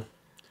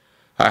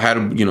 I had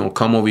to,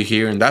 come over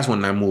here, and that's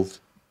when I moved.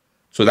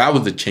 So that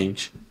was the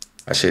change.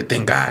 I said,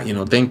 thank God,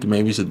 thank you.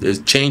 Maybe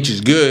this change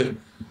is good.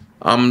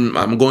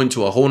 I'm going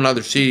to a whole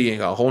nother city,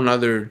 a whole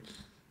nother,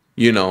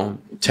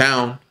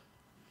 town.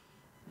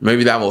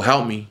 Maybe that will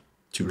help me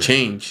to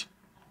change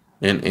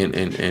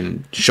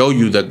and show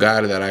you the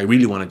God that I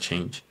really want to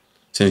change.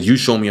 Since you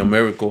show me a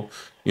miracle,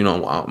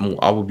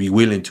 I would be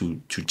willing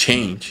to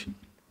change.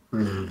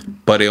 Mm-hmm.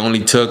 But it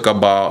only took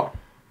about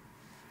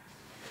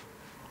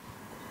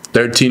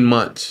 13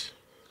 months.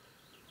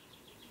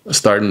 I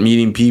started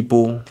meeting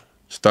people.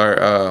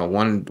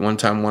 One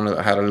time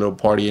I had a little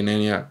party in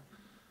Antioch.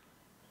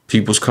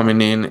 People's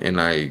coming in,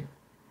 and I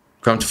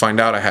come to find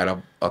out I had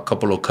a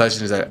couple of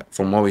cousins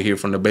from over here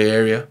from the Bay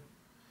Area.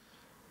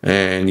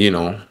 And,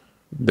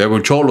 they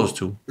were cholos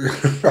too. No.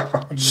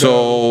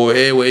 So,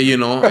 anyway,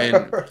 and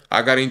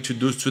I got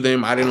introduced to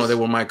them. I didn't know they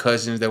were my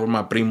cousins. They were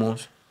my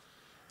primos.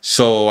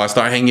 So I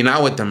started hanging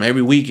out with them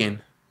every weekend.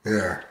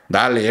 Yeah.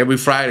 Dale, every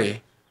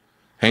Friday.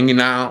 Hanging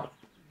out,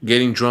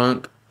 getting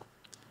drunk,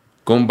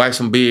 going buy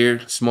some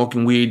beer,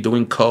 smoking weed,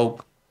 doing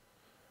coke,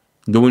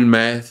 doing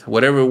meth,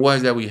 whatever it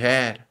was that we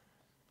had.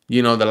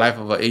 You know, the life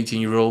of an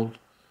 18-year-old.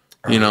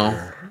 You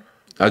know,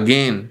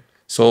 again.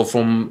 So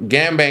from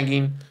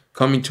gangbanging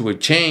coming to a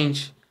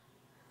change,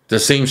 the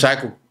same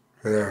cycle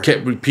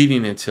kept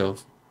repeating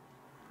itself.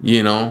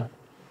 You know,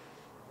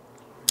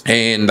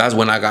 and that's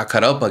when I got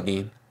caught up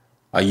again,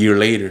 a year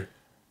later.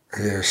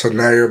 Yeah. So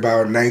now you're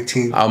about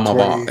 19. I'm 20.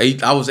 About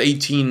 8. I was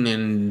 18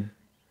 and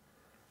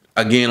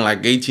again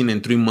like 18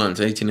 and 3 months,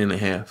 18 and a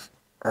half.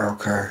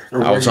 Okay.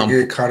 And where did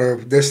you get caught up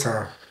this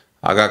time?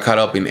 I got caught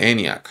up in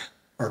Antioch.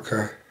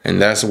 Okay.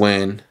 And that's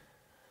when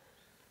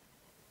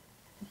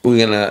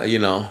we're gonna, you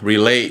know,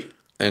 relate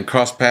and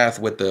cross path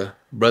with the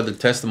brother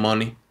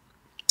testimony.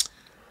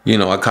 You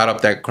know, I caught up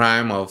that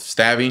crime of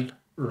stabbing.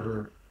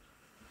 Mm-hmm.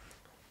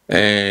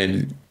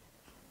 And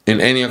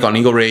in Antioch on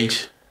Eagle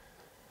Ridge,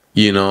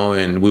 you know,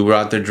 and we were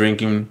out there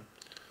drinking,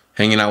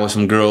 hanging out with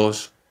some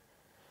girls,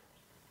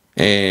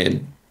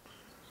 and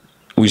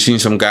we seen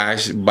some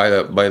guys by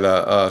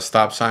the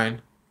stop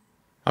sign.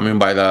 I mean,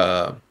 by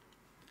the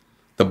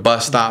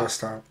bus stop,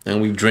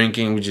 and we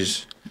drinking, we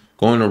just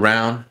going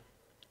around,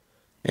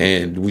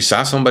 and we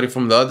saw somebody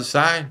from the other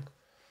side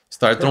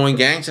start throwing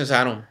gangsters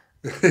at them,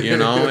 you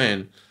know,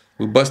 and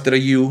we busted a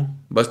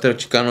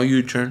Chicano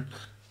U-turn.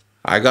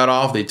 I got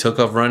off. They took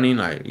off running.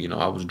 I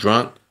was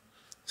drunk.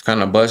 It's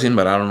kind of buzzing,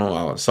 but I don't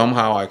know.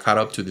 Somehow I caught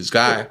up to this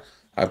guy.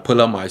 I pull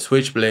up my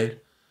switchblade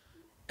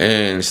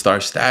and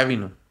start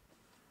stabbing him.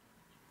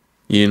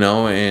 You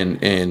know,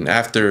 and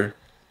after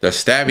the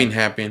stabbing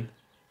happened,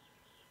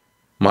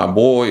 my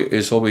boy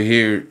is over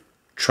here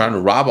trying to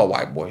rob a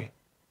white boy.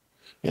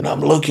 And I'm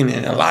looking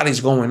and a lot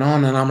is going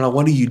on. And I'm like,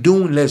 what are you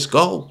doing? Let's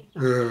go.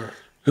 Yeah.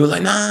 He was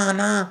like,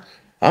 nah.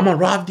 I'm going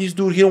to rob this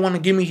dude. He don't want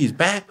to give me his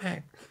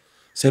backpack.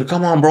 I said,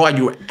 come on, bro. Are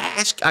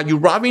you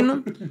robbing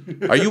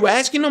him? Are you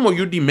asking him or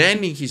you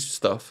demanding his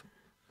stuff?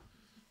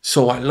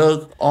 So I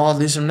look, all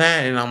this and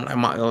that, and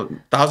I'm like,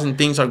 1,000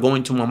 things are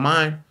going to my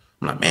mind.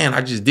 I'm like, man,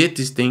 I just did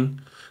this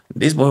thing.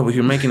 This boy over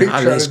here making it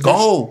hot. Let's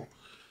go.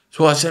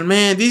 So I said,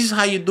 man, this is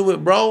how you do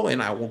it, bro.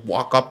 And I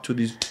walk up to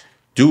this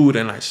dude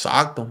and I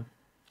socked him.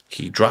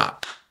 He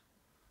dropped.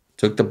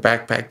 Took the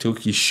backpack, took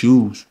his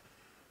shoes.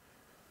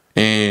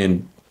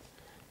 And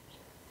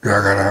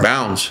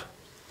bounce.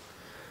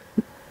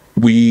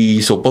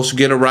 We supposed to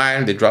get a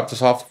ride. They dropped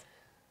us off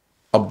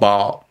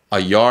about a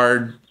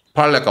yard,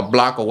 probably like a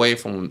block away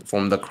from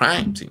the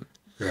crime scene.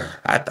 Yeah.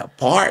 At the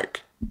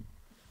park.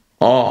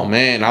 Oh,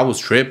 man, I was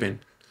tripping.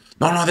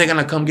 No, they're going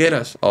to come get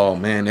us. Oh,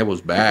 man, it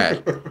was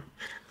bad.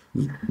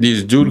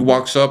 This dude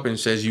walks up and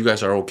says, you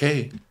guys are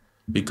okay.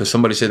 Because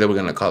somebody said they were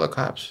going to call the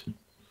cops.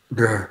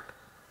 Yeah.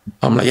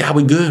 I'm like, yeah,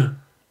 we good.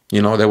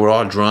 You know, they were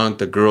all drunk,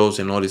 the girls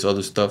and all this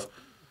other stuff.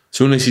 As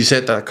soon as he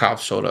said that, the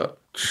cops showed up.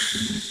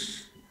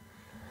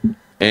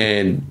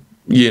 And,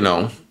 you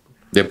know,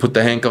 they put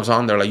the handcuffs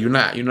on. They're like, you're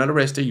not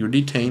arrested. You're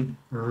detained.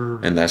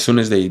 Mm-hmm. And as soon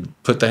as they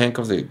put the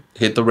handcuffs, they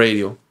hit the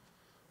radio.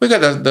 We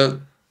got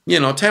the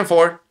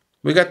 10-4.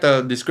 We got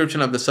the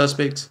description of the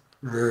suspects.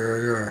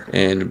 Yeah.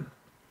 And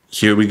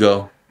here we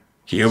go.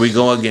 Here we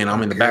go again.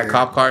 I'm in the back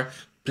cop car.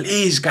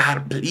 Please,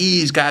 God,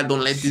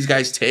 don't let these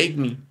guys take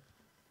me.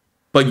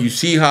 But you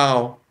see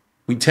how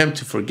we tend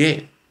to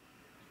forget.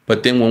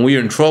 But then when we're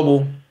in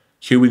trouble,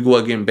 here we go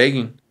again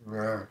begging.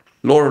 Yeah.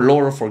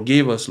 Lord,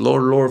 forgive us.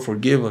 Lord,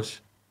 forgive us.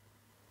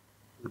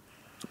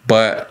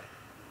 But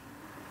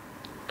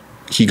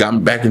he got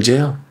me back in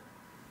jail.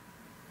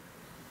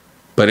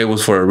 But it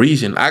was for a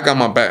reason. I got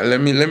my back.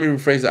 Let me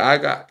rephrase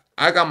it.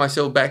 I got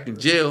myself back in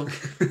jail.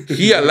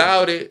 He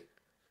allowed it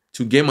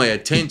to get my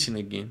attention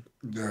again.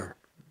 Yeah.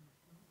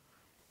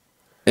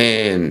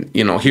 And,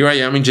 you know, here I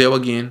am in jail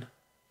again.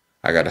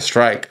 I got a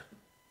strike.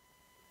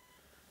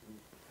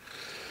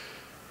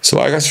 So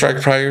I got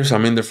strike priors.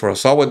 I'm in there for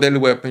assault with deadly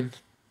weapon,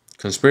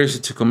 conspiracy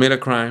to commit a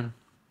crime,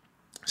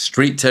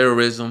 street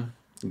terrorism,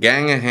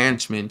 gang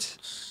enhancement,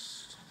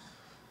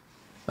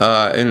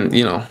 and,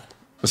 you know,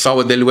 assault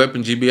with deadly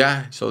weapon,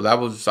 GBI. So I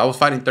was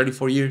fighting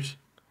 34 years.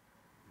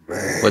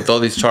 Man. With all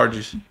these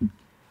charges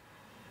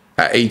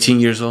at 18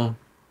 years old.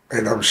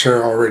 And I'm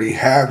sure already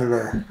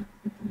having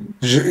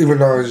even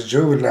though it's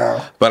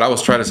juvenile. But I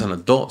was tried as an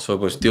adult, so it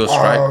was still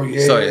strike. Oh,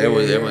 yeah, so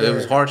it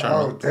was harsh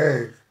on me. Oh,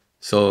 dang.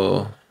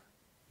 So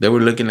they were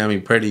looking at me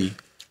pretty.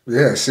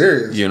 Yeah,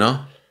 serious. You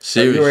know?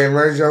 Serious. You ain't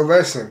learned your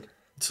lesson.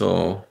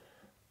 So.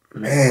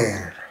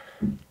 Man.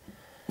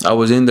 I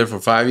was in there for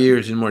 5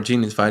 years in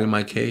Martinez fighting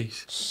my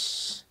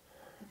case.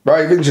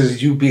 Bro, even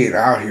just you being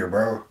out here,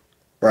 bro.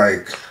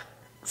 Like,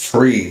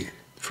 free.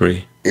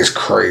 It's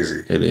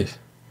crazy. It is.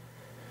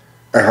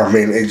 I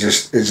mean, it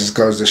just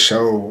goes to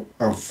show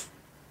of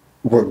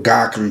what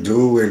God can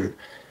do and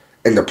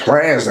the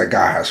plans that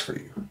God has for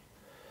you.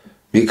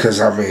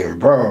 Because, I mean,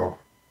 bro,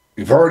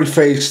 you've already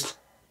facing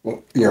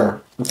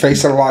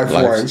life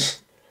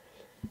once,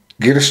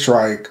 get a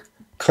strike,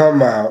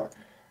 come out,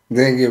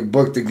 then get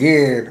booked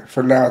again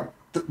for now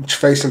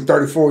facing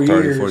 34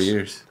 years. 34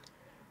 years.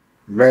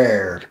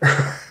 Man.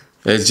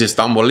 It's just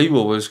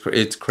unbelievable.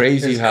 It's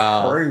crazy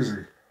how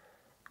crazy.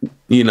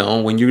 You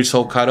know, when you're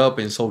so caught up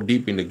and so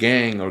deep in the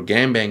gang or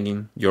gang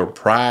banging, your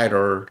pride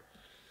or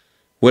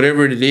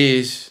whatever it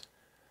is,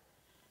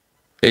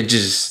 it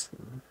just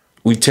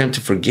we tend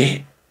to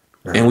forget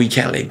and we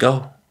can't let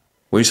go.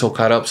 We're so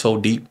caught up so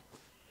deep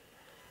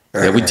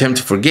that we tend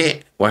to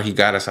forget what he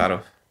got us out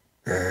of.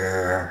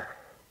 Yeah.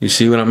 You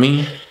see what I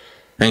mean?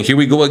 And here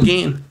we go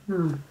again.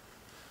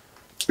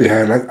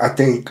 Yeah, and I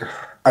think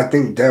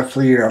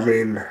definitely. I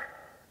mean,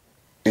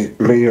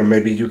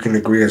 maybe you can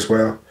agree as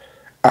well.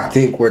 I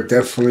think we're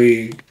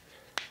definitely,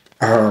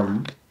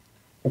 what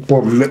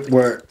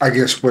I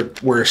guess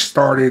where it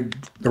started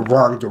the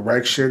wrong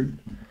direction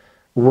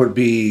would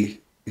be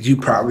you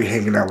probably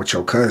hanging out with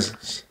your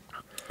cousins.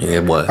 Yeah,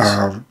 it was.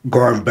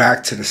 Going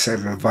back to the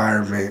same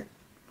environment,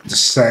 the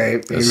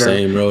same,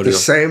 same rodeo, the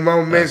same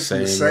moments,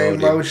 the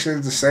same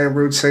emotions, the same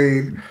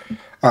routine.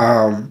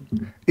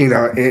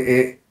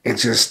 It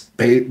just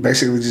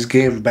basically just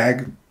getting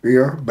back,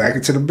 back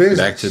into the business.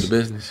 Back to the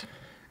business.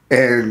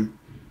 And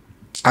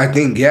I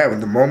think,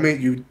 the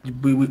moment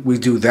we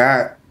do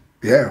that,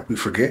 we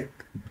forget.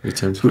 We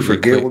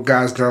forget what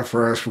God's done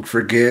for us. We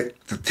forget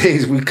the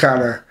things we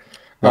kind of,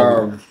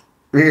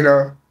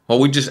 Well,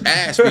 we just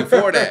asked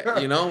before that,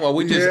 Well,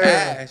 we just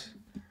asked,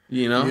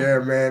 Yeah,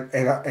 man.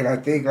 And I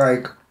think,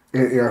 like,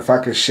 if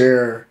I could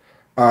share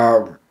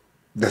the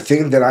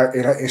thing that I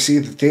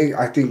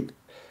think,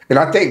 and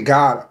I thank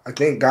God. I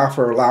thank God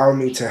for allowing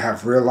me to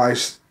have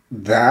realized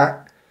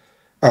that,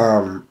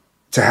 to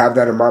have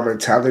that in my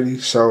mentality.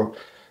 So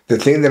the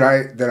thing that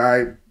I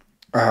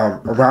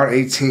around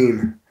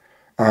 18,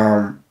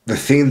 the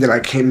thing that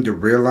I came to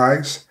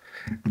realize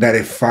that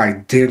if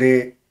I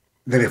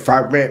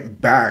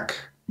went back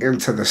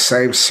into the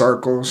same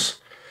circles,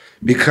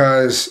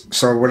 because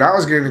when I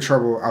was getting in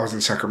trouble, I was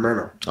in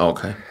Sacramento.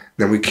 Okay.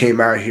 Then we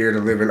came out here to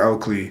live in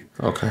Oakley.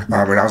 Okay. And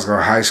I was going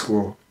to high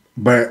school,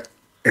 but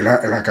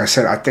like I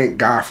said, I thank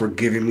God for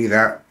giving me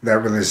that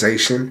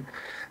realization,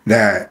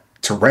 that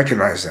to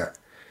recognize that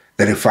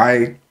if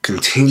I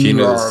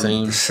continue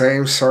on the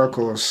same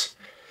circles,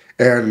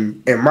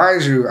 and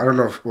mind you, I don't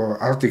know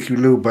I don't think you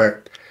knew,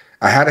 but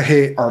I had a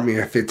hit Army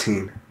at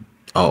 15.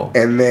 Oh.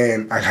 And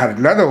then I had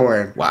another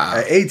one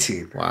at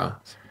 18. Wow.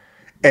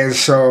 And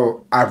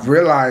so I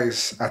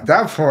realized at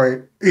that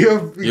point,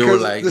 because you were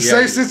like, the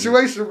same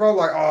situation, bro,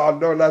 like, oh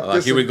no, not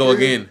this. Here we go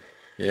again.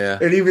 Yeah.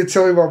 And even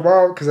telling my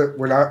mom, because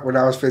when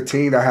I was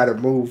 15, I had to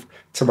move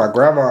to my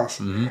grandma's.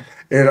 Mm-hmm.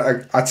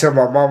 And I tell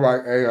my mom,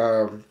 like, hey,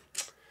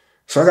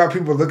 so I got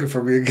people looking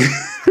for me again.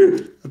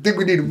 I think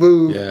we need to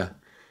move. Yeah.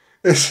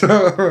 And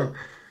so,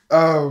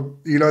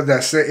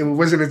 that's it. It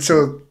wasn't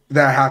until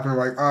that happened,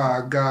 like,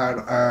 oh,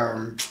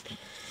 God.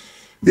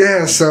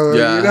 So,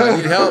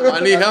 I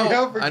need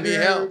help.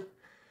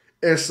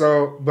 And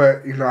so,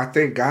 but, I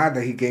thank God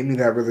that he gave me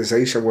that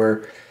realization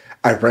where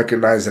I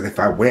recognized that if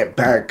I went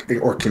back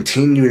or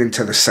continued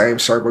into the same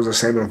circles, the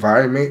same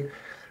environment,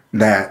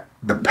 that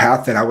the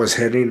path that I was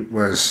heading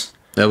was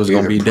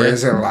going to be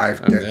prison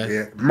life.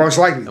 Okay. Most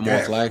likely.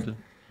 Most likely.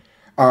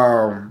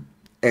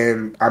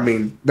 And I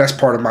mean, that's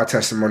part of my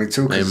testimony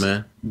too.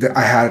 Amen.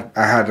 I had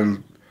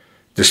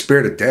the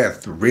spirit of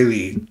death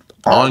really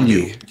on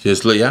you.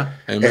 Just Amen.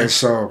 And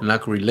so, and I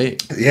can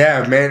relate.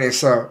 Yeah, man. And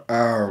so,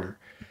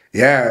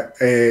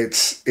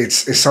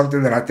 it's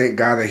something that I thank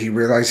God that he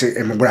realized it.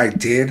 And what I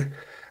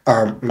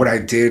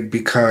did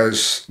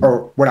because,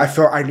 or what I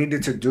felt I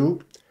needed to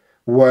do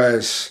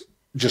was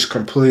just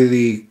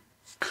completely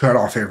cut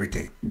off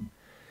everything.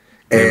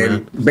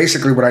 And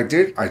basically what I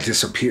did, I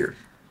disappeared.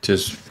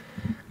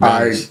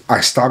 I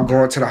stopped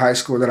going to the high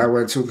school that I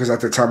went to, because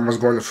at the time I was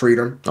going to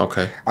Freedom.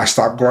 Okay. I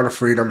stopped going to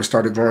Freedom and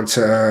started going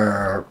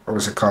to, what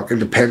was it called?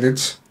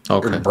 Independence.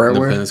 Okay. In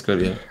Brentwood. Independence,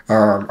 good, yeah.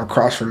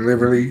 Across from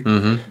Liberty.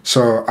 Mm-hmm.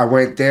 So I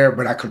went there,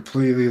 but I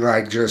completely,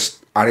 I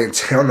didn't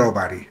tell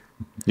nobody.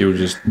 You were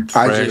just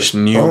fresh,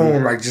 new.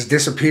 Boom, just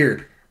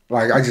disappeared.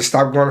 I just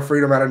stopped going to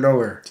Freedom out of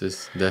nowhere.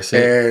 That's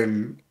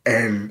it.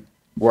 And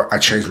I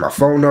changed my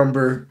phone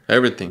number.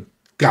 Everything.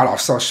 Got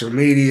off social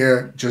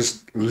media.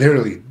 Just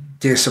literally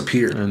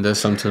disappeared. And that's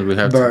something we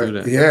have to do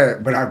that. Yeah,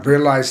 but I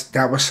realized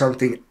that was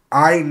something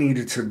I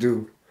needed to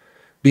do,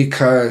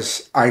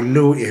 because I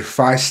knew if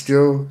I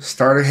still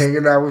started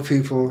hanging out with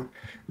people,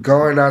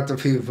 going out to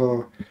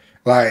people,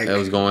 it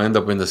was going to end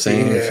up in the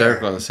same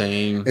circle, the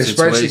same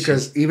especially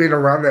because even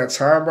around that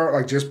time,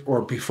 bro,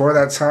 or before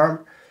that time,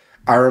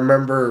 I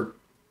remember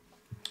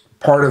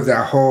part of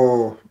that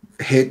whole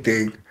hit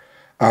thing.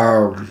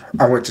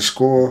 I went to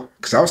school,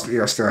 because I was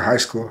still in high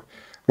school.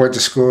 Went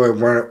to school,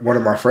 and one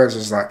of my friends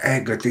was like,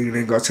 hey, good thing you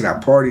didn't go to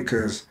that party,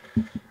 because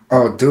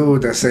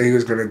dude that said he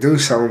was going to do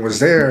something was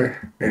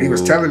there, and he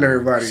was telling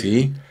everybody.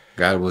 See?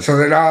 God was... So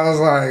then I was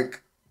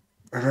like,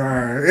 all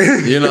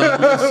right. You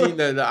see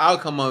the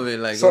outcome of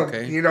it,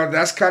 okay.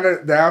 That's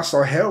that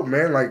also helped,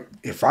 man.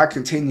 If I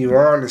continue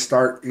on and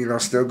start,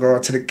 still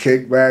going to the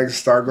kickbacks,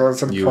 start going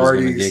to the parties. You was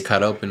going to get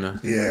caught up in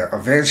that. Yeah,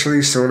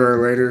 eventually, sooner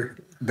or later,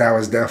 that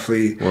was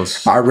definitely.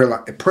 I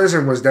realized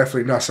prison was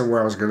definitely not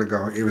somewhere I was gonna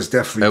go. It was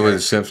definitely. That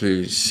was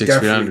definitely 6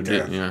 feet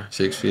under. Yeah,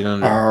 6 feet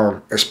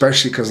under.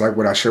 Especially because like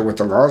what I shared with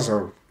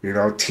Alonzo, you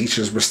know,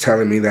 teachers was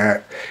telling me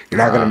that you're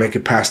not gonna make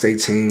it past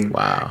 18.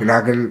 Wow. You're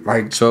not gonna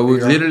like. So it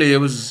was literally. It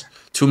was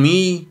to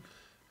me.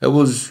 It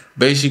was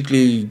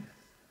basically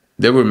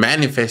they were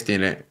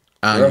manifesting it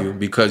on you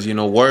because you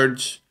know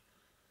words.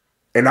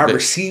 And I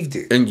received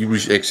it. And you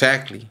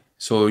exactly.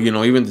 So you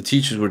know even the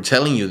teachers were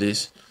telling you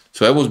this.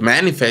 So it was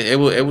manifest.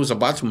 It was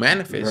about to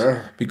manifest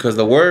because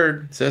the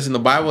word says in the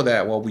Bible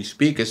that what we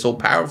speak is so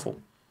powerful.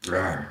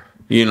 Yeah.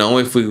 You know,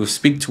 if we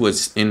speak to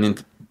it in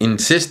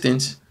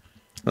insistence,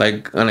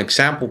 like an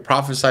example,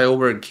 prophesy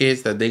over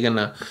kids that they're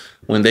gonna,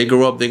 when they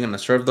grow up, they're gonna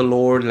serve the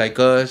Lord like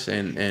us,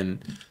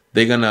 and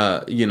they're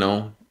gonna, you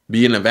know,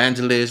 be an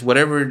evangelist,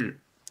 whatever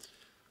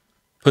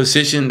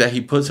position that He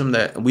puts them,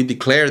 that we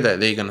declare that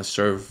they're gonna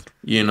serve.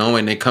 You know,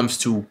 and it comes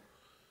to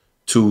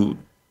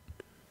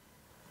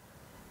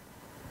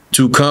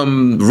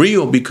come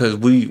real because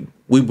we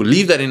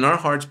believe that in our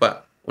hearts,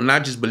 but we're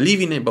not just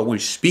believing it, but we're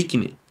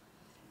speaking it.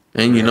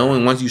 And you know,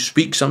 and once you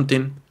speak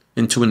something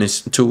into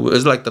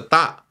it's like the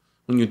thought.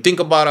 When you think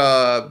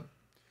about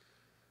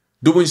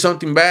doing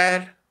something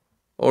bad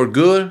or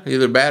good,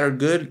 either bad or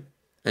good,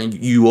 and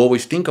you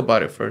always think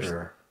about it first,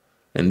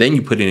 and then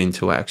you put it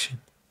into action.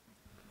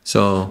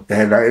 So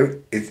and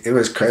it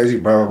was crazy,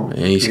 bro.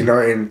 Amazing. You know,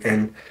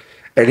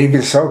 and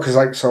even so, because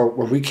like so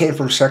when we came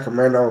from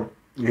Sacramento.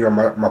 You know,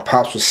 my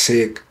pops was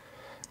sick.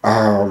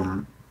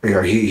 You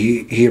know,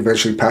 he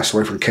eventually passed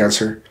away from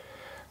cancer.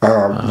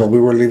 But we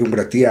were living with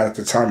a tia at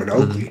the time in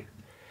Oakley.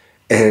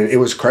 And it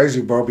was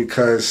crazy, bro,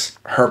 because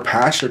her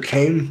pastor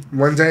came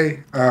one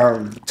day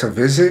to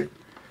visit,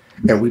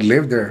 and we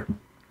lived there.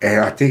 And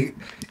I think,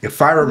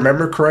 if I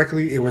remember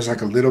correctly, it was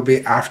like a little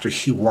bit after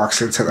he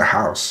walks into the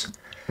house.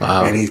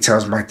 Wow. And he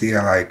tells my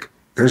tia, like,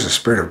 there's a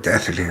spirit of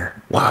death in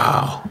here.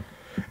 Wow.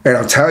 And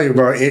I'll tell you,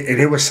 bro,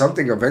 it was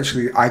something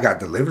eventually I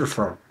got delivered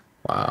from.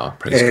 Wow,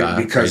 praise God.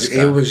 Because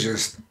it was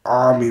just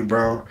on me,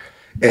 bro.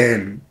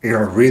 And, you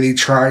know, really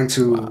trying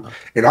to,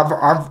 and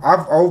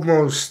I've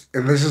almost,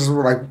 and this is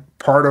like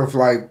part of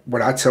like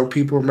what I tell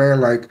people,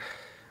 man, like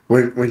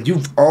when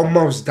you've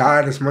almost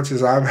died as much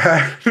as I've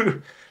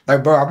had,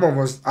 like, bro, I'm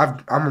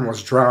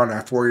almost drowned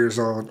at 4 years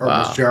old,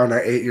 almost drowned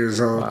at 8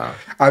 years old. Wow.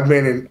 I've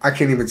been in, I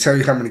can't even tell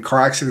you how many car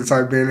accidents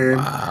I've been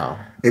in,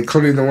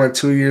 including the one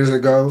 2 years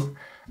ago.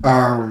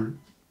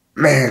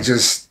 Man,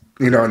 just,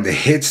 you know, and the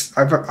hits,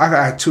 I've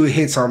had 2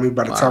 hits on me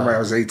by the time I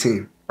was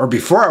 18 or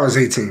before I was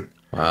 18.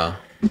 Wow.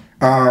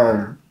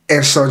 And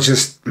so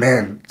just,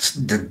 man,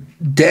 the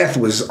death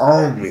was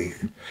on me.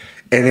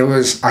 And it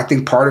was, I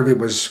think part of it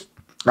was,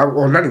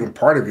 well, not even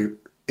part of it,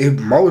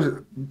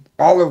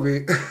 all of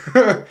it,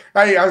 I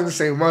was going to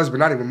say most, but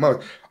not even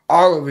most,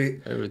 all of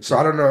it. Everything. So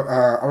I don't know,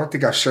 I don't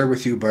think I shared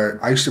with you, but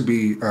I used to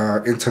be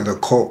into the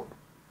cult.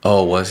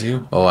 Oh, was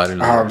you? Oh, I didn't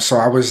know. So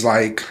I was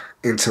like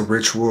into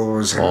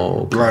rituals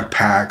and blood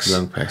packs.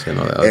 Blood packs and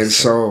all that. And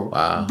so,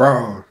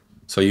 bro.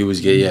 So you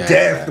was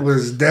death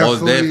was definitely.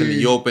 Most definitely,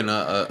 you open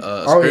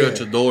a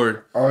spiritual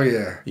door. Oh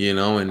yeah. You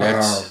know, and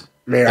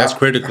that's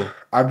critical.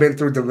 I've been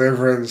through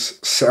deliverance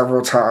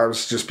several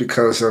times just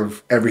because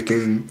of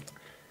everything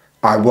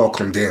I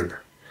welcomed in.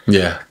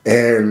 Yeah.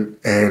 And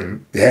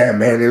yeah,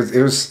 man,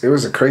 it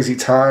was a crazy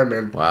time,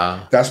 and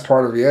that's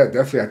part of it. Yeah,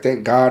 definitely. I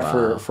thank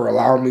God for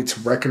allowing me to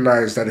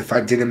recognize that if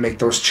I didn't make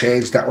those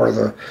changes that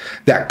were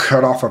that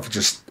cut off of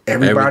just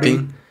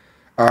everybody,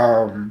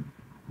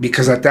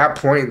 because at that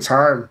point in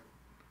time,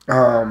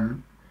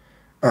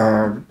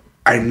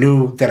 I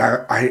knew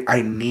that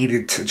I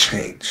needed to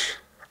change.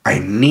 I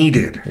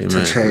needed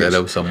to change.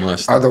 That was a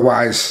must.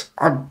 Otherwise,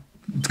 I'm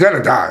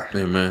gonna die.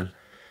 Amen.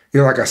 You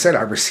know, like I said,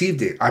 I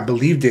received it, I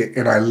believed it,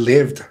 and I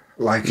lived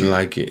like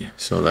it.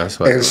 So that's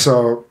why. And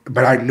so,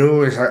 but I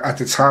knew at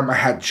the time I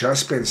had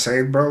just been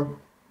saved, bro.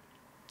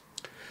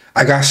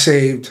 I got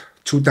saved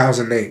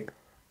 2008,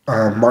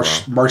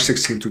 March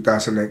 16,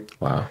 2008.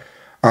 Wow.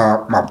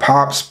 My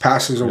pops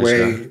passes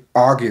away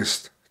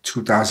August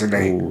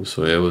 2008. Ooh,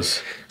 so it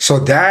was. So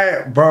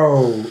that,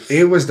 bro,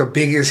 it was the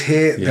biggest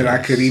hit that I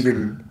could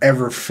even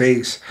ever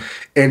face.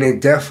 And it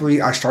definitely,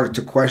 I started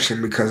to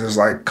question because it's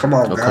like, come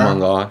on, God. Come on,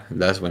 God.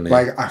 That's when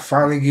like, I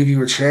finally give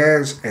you a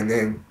chance, and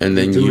then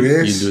you do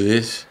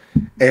this.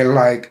 And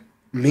like,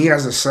 me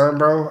as a son,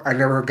 bro, I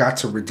never got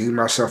to redeem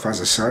myself as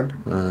a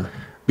son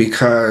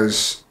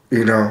because,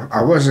 you know,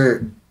 I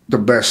wasn't the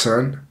best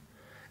son.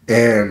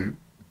 And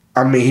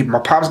I mean, my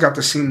pops got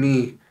to see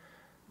me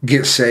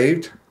get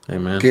saved.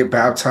 Amen. Get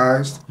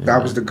baptized. Amen.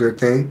 That was the good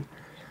thing.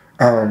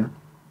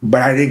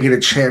 But I didn't get a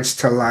chance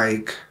to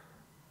like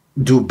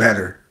do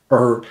better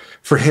or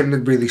for him to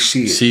really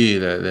see it. See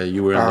that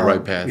you were on the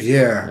right path.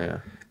 Yeah.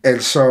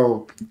 And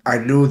so I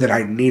knew that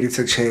I needed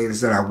to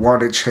change, that I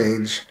wanted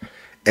change,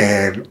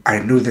 and I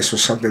knew this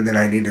was something that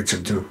I needed to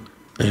do.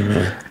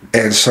 Amen.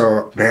 And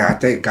so, man, I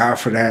thank God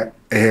for that.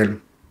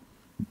 And,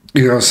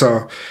 you know,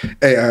 so,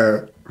 hey,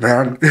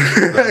 man,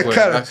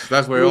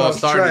 that's where it all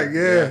started.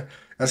 Yeah.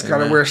 That's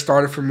kind of where it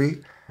started for me.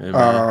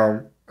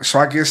 So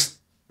I guess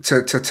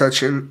to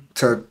touch in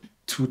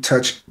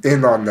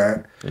on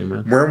that.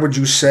 Amen. When would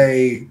you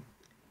say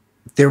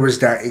there was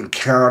that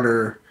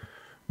encounter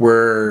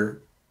where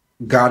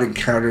God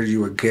encountered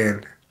you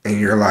again, and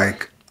you're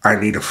like, I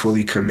need to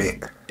fully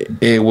commit?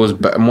 It was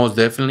most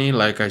definitely,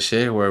 like I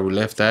said, where we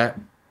left at.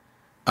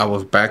 I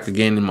was back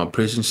again in my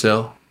prison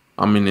cell.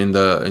 I mean, in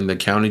the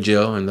county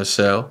jail, in the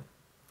cell.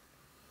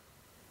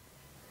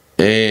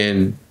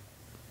 And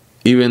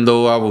even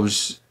though I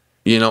was,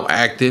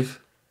 active,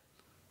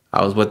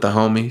 I was with the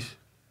homies,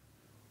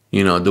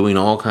 doing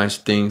all kinds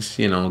of things,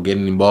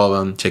 getting involved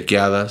on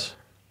chequeadas.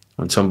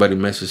 When somebody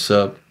messes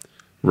up,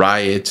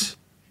 riots,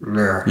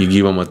 Yeah. you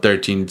give them a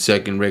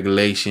 13-second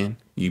regulation.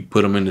 You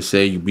put them in the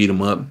cell, you beat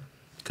him up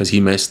because he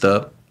messed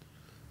up.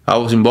 I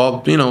was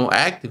involved,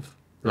 active,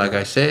 like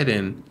I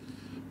said,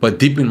 but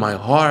deep in my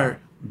heart,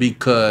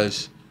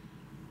 because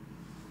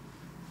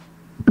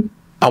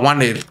I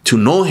wanted to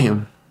know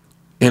him,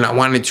 and I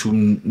wanted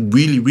to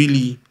really,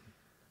 really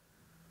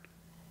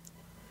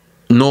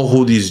know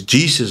who this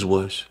Jesus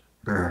was.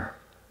 Yeah.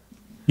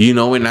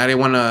 And I didn't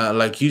want to,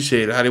 like you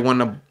said, I didn't want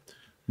to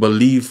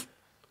believe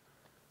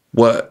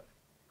what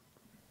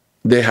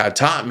they had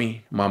taught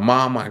me, my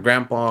mom, my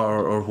grandpa,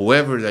 or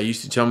whoever that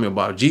used to tell me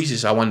about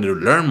Jesus. I wanted to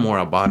learn more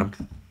about him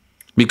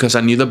because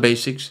I knew the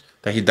basics,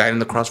 that he died on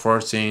the cross for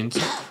our sins,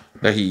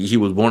 that he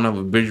was born of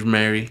a Virgin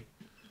Mary.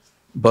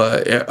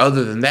 But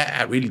other than that,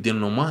 I really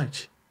didn't know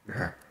much.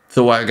 Yeah.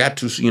 So I got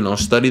to,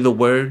 study the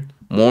word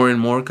more and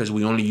more because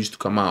we only used to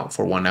come out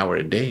for 1 hour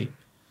a day.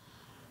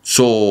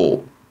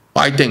 So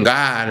I thank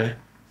God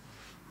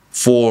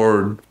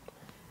for,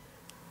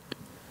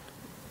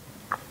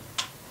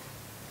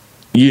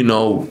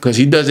 because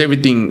he does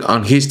everything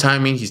on his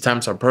timing. His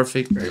times are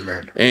perfect.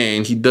 Amen.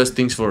 And he does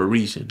things for a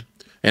reason.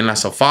 And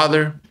as a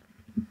father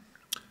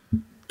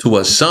to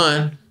a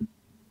son,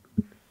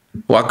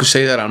 well, I could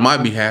say that on my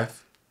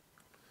behalf.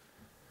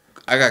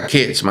 I got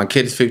kids. My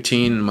kid is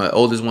 15. My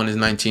oldest one is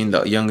 19.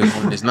 The youngest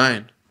one is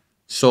 9.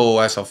 So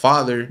as a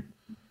father,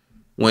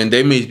 when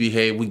they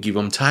misbehave, we give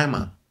them time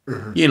out.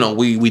 Mm-hmm.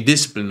 We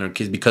discipline our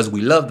kids because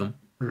we love them.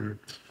 Mm-hmm.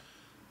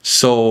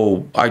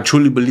 So I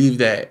truly believe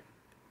that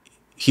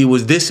he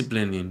was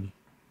disciplining me.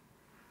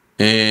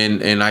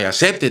 And I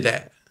accepted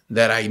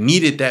that I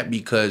needed that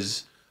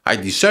because I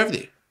deserved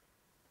it.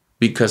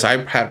 Because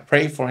I had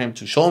prayed for him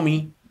to show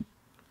me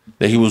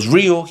that he was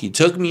real. He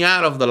took me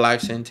out of the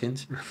life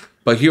sentence.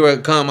 But here I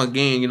come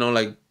again,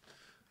 like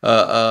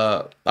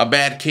a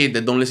bad kid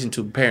that don't listen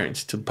to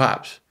parents, to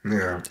pops.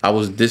 Yeah. I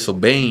was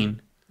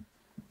disobeying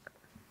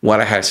what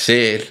I had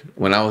said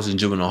when I was in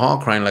juvenile hall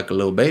crying like a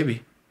little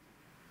baby.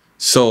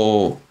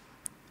 So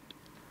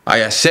I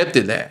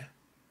accepted that.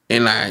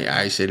 And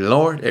I said,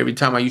 Lord, every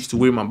time I used to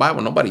read my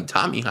Bible, nobody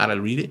taught me how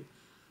to read it.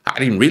 I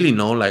didn't really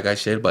know, like I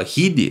said, but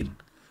he did.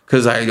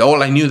 Because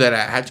all I knew that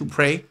I had to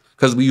pray.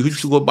 Because we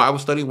used to go Bible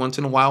study once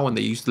in a while when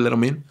they used to let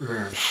them in.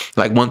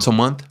 Like once a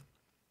month.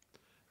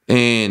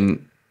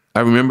 And I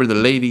remember the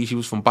lady, she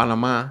was from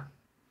Panama.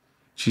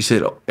 She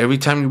said, every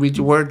time you read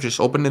your word, just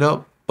open it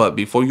up. But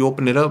before you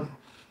open it up,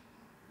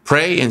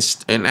 pray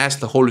and ask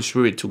the Holy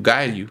Spirit to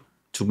guide you,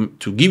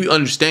 to give you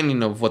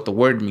understanding of what the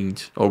word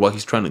means or what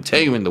he's trying to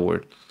tell you in the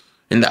word.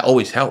 And that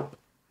always helped.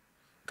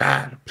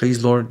 God,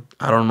 please, Lord,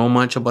 I don't know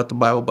much about the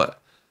Bible,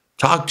 but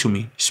talk to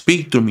me,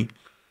 speak to me,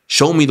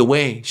 show me the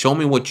way, show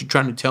me what you're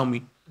trying to tell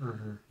me.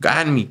 Mm-hmm.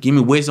 Guide me, give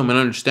me wisdom and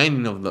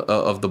understanding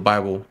of the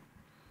Bible.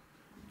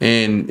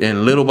 And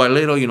little by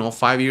little,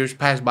 5 years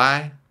passed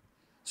by.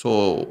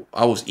 So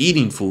I was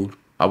eating food.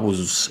 I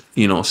was,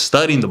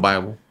 studying the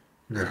Bible.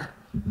 Yeah.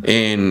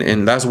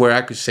 And that's where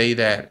I could say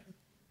that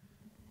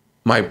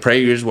my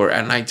prayers were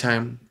at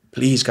nighttime.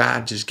 Please,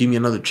 God, just give me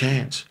another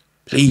chance.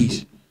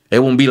 Please. It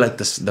won't be like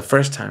the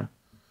first time.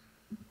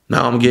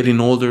 Now I'm getting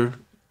older.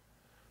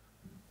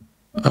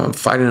 I'm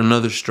fighting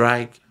another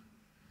strike.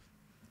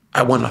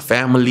 I want a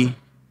family.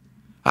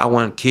 I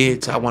want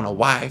kids. I want a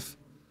wife.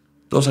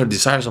 Those are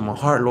desires of my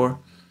heart, Lord.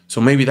 So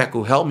maybe that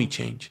could help me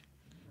change.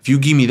 If you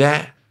give me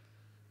that,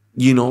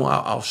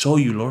 I'll show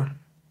you, Lord.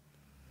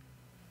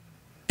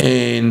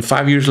 And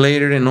 5 years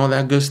later and all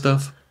that good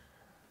stuff,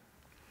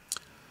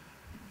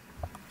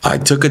 I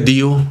took a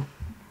deal.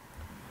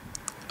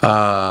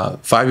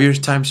 5 years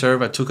time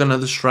served. I took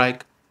another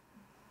strike.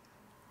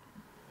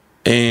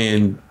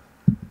 And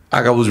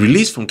I was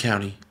released from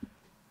county.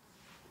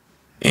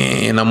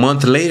 And a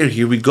month later,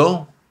 here we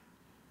go.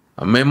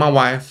 I met my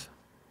wife.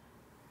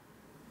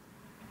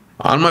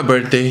 On my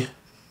birthday,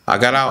 I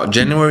got out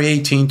January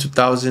 18,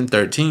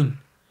 2013.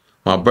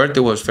 My birthday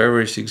was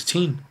February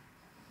 16.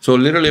 So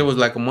literally it was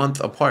like a month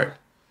apart.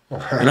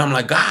 And I'm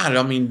like, God,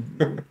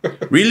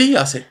 really?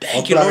 I said,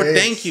 thank you, Lord,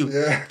 thank you.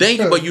 Yeah.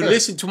 Thank you, but you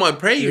listened to my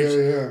prayers.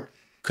 Yeah.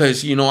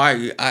 Because,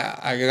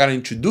 I got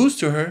introduced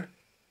to her.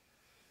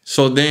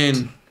 So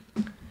then,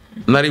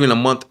 not even a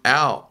month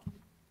out,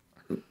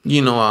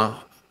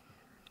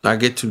 I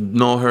get to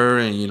know her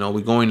and, we're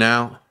going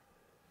out.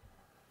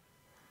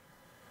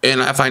 And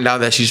I find out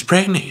that she's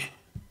pregnant.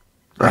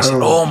 I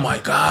said, oh my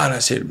God. I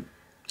said,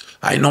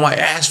 I know I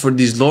asked for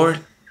this, Lord.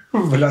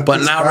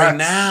 But not right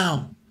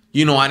now.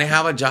 You know, I didn't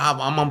have a job.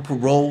 I'm on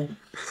parole.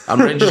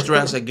 I'm registered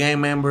as a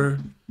gang member.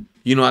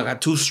 You know, I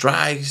got 2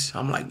 strikes.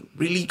 I'm like,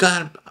 really,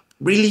 God?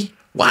 Really?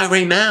 Why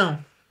right now?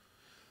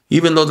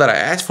 Even though that I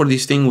asked for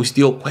this thing, we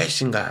still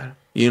question God.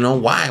 You know,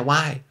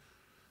 why?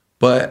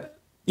 But,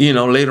 you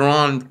know, later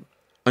on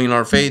in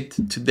our faith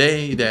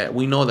today that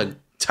we know that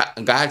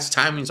God's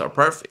timings are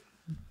perfect.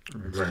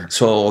 Right.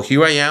 So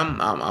here I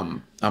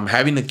am. I'm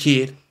having a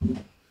kid.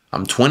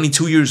 I'm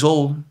 22 years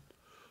old.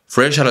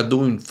 Fresh out of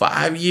doing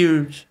 5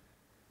 years.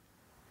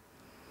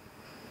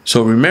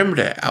 So remember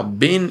that I've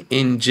been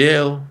in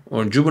jail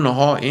or in juvenile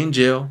hall in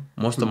jail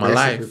most of my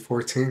life.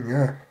 14,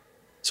 yeah.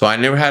 So I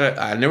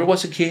never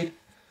was a kid.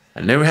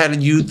 I never had a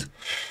youth.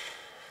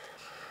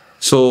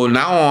 So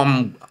now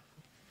I'm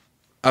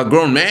a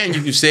grown man,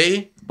 you could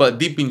say. But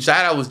deep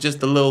inside, I was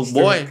just a little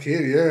boy. A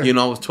kid, yeah. You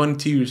know, I was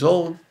 22 years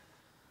old.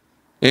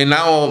 And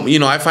now, you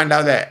know, I find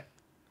out that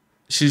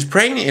she's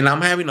pregnant and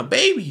I'm having a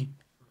baby.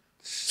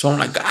 So I'm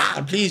like,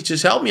 God, please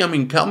just help me. I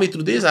mean, help me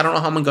through this. I don't know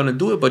how I'm going to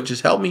do it, but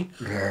just help me.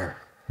 Yeah.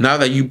 Now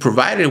that you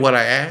provided what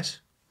I asked,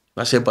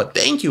 I said, but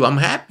thank you. I'm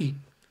happy.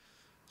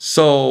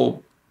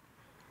 So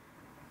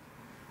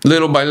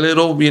little by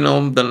little, you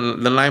know, the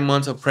 9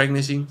 months of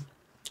pregnancy,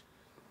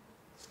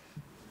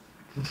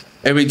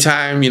 every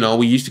time, you know,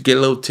 we used to get a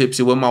little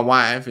tipsy with my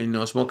wife and, you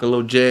know, smoke a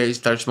little J,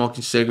 start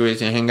smoking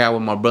cigarettes and hang out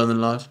with my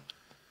brother-in-laws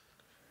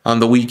on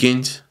the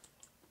weekends.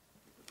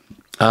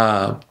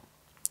 We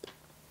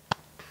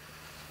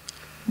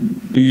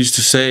used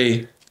to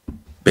say,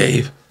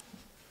 babe,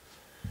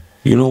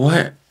 you know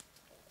what?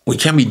 We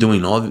can't be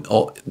doing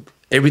all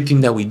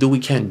everything that we do. We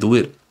can't do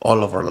it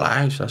all of our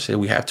lives. I said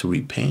we have to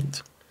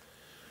repent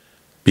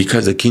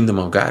because the kingdom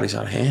of God is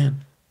at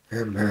hand.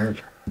 Amen.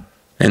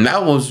 And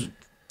that was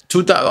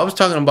I was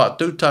talking about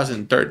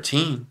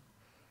 2013.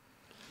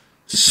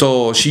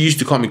 So she used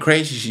to call me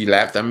crazy. She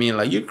laughed at me and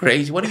like, you're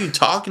crazy. What are you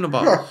talking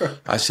about?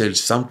 I said,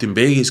 something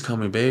big is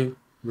coming, babe.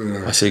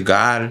 Yeah. I said,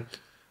 God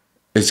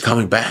is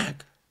coming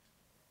back.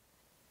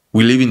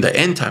 We live in the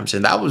end times.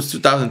 And that was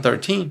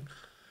 2013.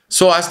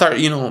 So I started,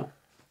 you know,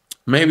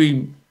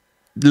 maybe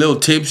a little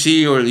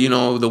tipsy or, you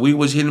know, the weed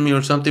was hitting me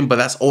or something. But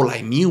that's all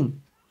I knew.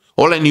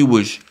 All I knew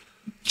was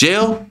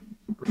jail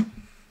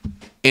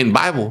and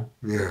Bible.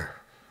 Yeah.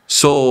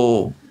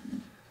 So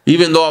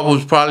even though I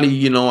was probably,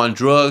 you know, on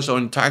drugs or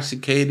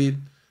intoxicated,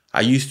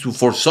 I used to,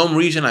 for some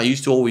reason, I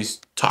used to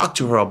always talk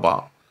to her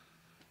about,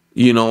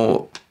 you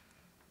know,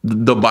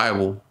 the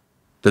Bible,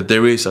 that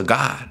there is a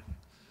God.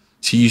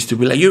 She used to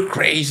be like, you're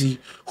crazy.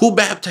 Who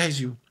baptized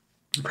you?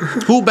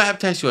 Who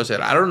baptized you? I said,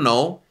 I don't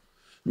know.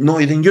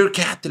 No, then you're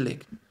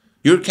Catholic.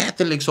 You're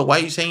Catholic, so why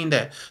are you saying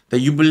that? That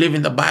you believe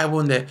in the Bible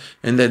and that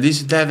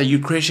this is that you're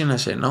Christian? I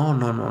said, no.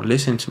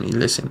 Listen to me,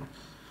 listen.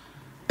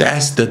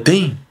 That's the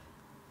thing.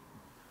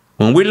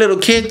 When we're little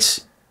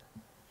kids,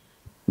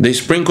 they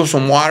sprinkle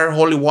some water,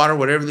 holy water,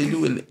 whatever they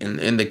do,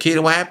 and the kid,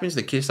 what happens?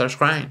 The kid starts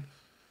crying.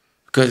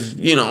 Because,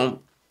 you know,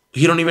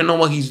 he don't even know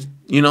what he's,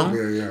 you know?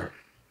 Yeah.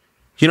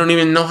 He don't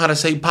even know how to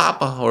say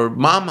papa or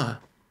mama.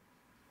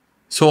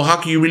 So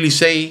how can you really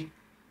say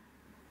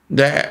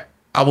that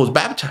I was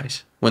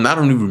baptized when I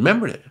don't even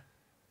remember it?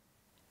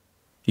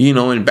 You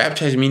know, and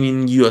baptized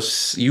meaning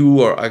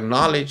you are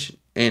acknowledged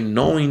and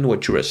knowing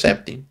what you're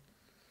accepting.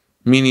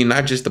 Meaning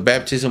not just the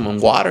baptism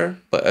in water,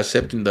 but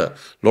accepting the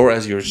Lord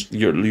as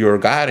your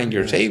God and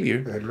your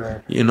Savior.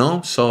 Amen. You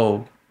know,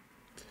 so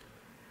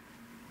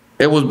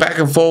it was back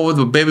and forth.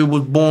 The baby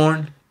was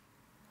born.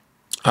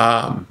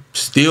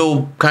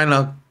 Still kind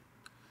of,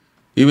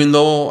 even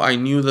though I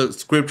knew the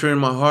scripture in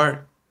my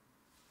heart,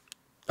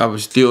 I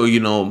was still, you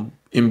know,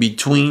 in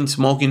between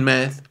smoking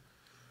meth,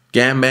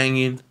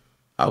 gangbanging.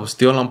 I was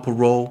still on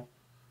parole.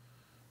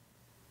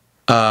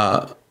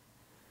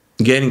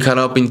 Getting caught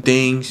up in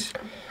things.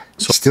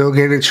 So, still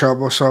getting in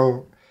trouble.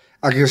 So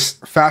I guess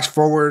fast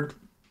forward,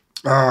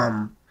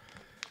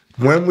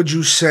 when would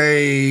you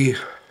say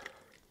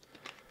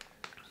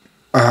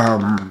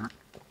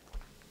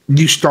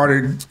you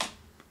started,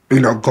 you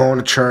know, going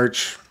to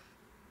church,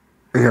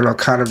 you know,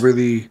 kind of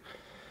really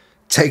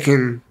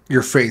taking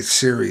your faith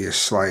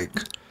serious, like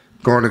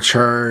going to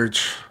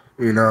church,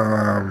 you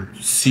know?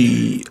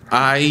 See,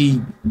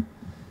 after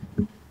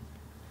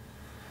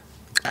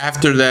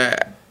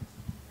that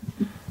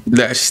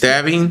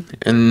stabbing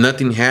and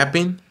nothing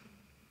happened,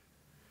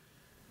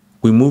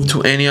 we moved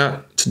to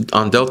Antioch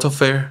on Delta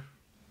Fair.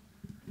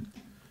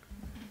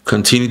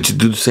 Continued to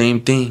do the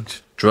same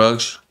things,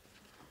 drugs.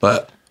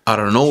 But out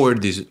of nowhere,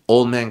 this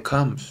old man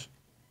comes.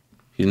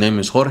 His name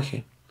is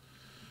Jorge.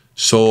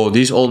 So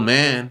this old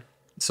man,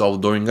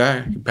 Salvadoran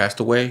guy, he passed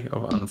away,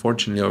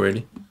 unfortunately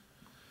already.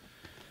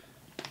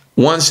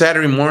 One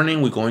Saturday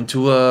morning, we're going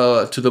to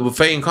the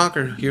buffet in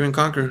Concord, here in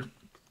Concord,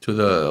 to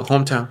the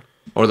hometown.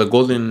 Or the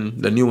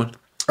new one.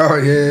 Oh,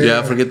 yeah. Yeah,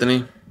 I forget the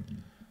name.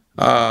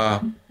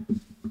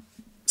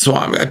 So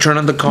I turn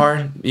on the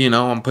car, you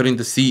know, I'm putting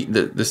the seat,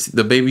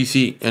 the baby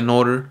seat in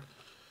order.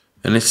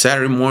 And it's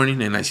Saturday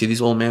morning, and I see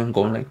this old man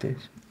going like this.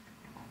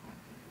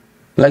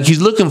 Like he's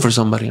looking for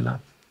somebody now.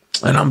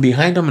 And I'm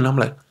behind him, and I'm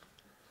like,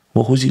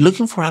 well, who's he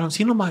looking for? I don't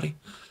see nobody.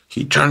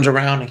 He turns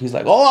around and he's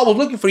like, oh, I was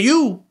looking for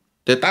you.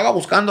 Te estaba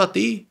buscando a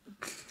ti.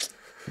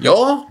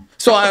 Yo?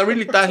 So I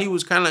really thought he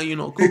was kind of, you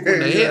know, cuckoo in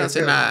the head. I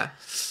said, nah,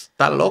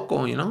 está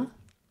loco, you know?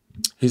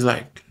 He's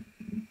like,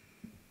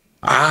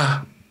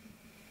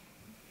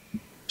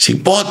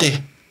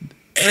 cipote,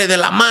 eres de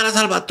la Mara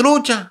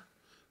Salvatrucha.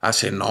 I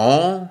said,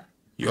 no,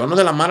 yo no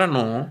de la Mara,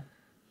 no.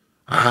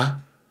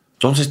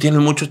 Entonces tiene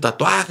muchos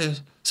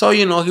tatuajes. So,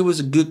 you know, he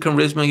was a good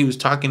charisma. He was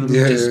talking to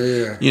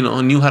me, you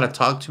know, knew how to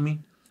talk to me.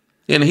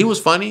 And he was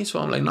funny, so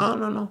I'm like,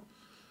 no.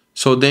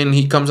 So then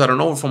he comes out of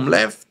nowhere from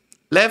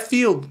left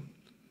field.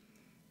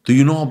 Do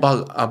you know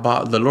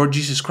about the Lord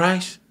Jesus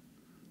Christ?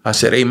 I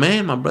said,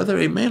 amen, my brother,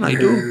 amen, I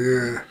do.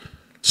 Yeah.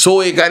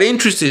 So it got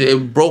interested.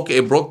 It broke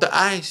the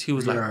ice. He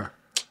was like,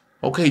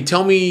 okay,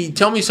 tell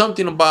me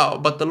something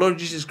about the Lord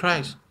Jesus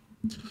Christ.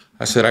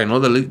 I said, I know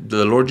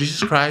the Lord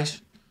Jesus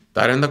Christ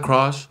died on the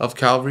cross of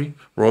Calvary,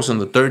 rose on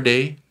the third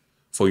day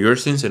for your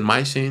sins and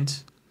my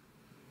sins.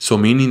 So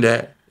meaning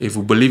that if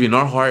we believe in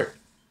our heart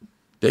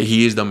that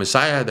he is the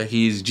Messiah, that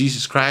he is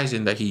Jesus Christ,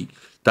 and that he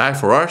died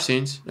for our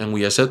sins, and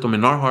we accept him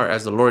in our heart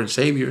as the Lord and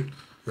Savior,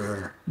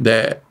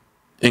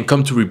 and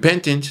come to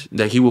repentance,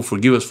 that he will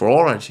forgive us for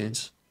all our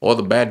sins, all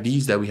the bad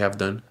deeds that we have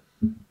done,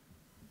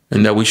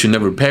 and that we should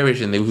never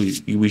perish, and that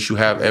we should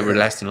have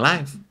everlasting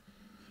life.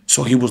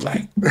 So he was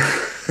like,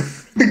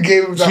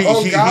 gave him the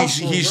whole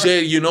gospel. He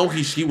said, you know,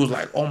 he was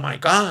like, oh my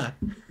God.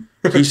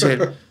 He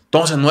said,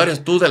 entonces no eres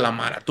tú de la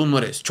Mara, tú no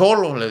eres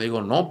cholo. Le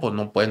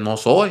digo, pues no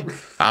soy.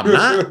 I'm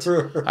not.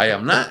 I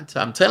am not.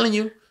 I'm telling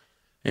you.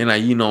 And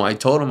I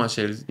told him, I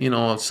said, you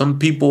know, some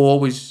people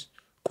always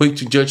quick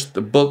to judge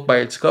the book by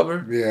its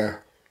cover. Yeah.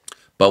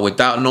 But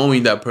without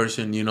knowing that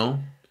person, you know.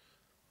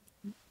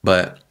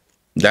 But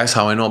that's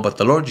how I know about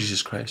the Lord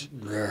Jesus Christ.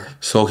 Yeah.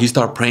 So he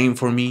started praying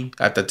for me.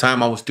 At the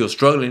time, I was still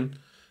struggling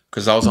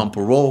because I was on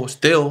parole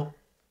still.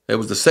 It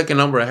was the second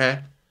number I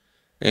had.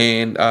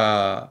 And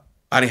I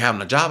didn't have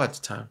a job at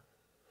the time.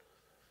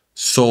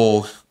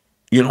 So,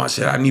 you know, I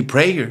said, I need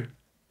prayer.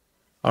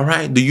 All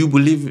right. Do you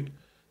believe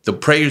the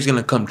prayer is going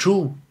to come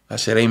true? I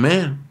said,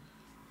 amen.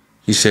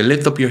 He said,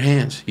 lift up your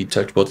hands. He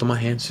touched both of my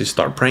hands. He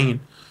started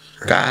praying.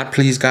 God,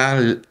 please,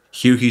 God,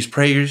 hear his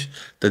prayers,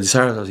 the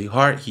desires of his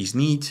heart, his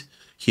needs.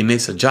 He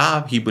needs a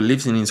job. He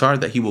believes in his heart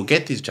that he will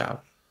get this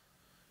job.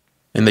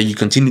 And that you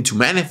continue to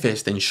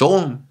manifest and show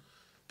him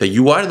that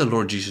you are the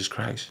Lord Jesus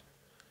Christ.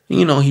 And,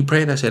 you know, he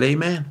prayed. I said,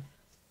 amen.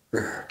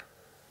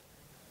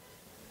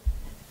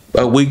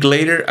 A week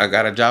later, I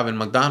got a job in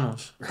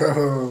McDonald's.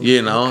 Oh,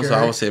 you know, okay. so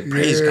I would say,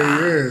 praise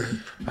God. Yeah.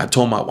 I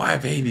told my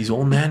wife, hey, this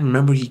old man,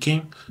 remember he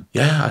came?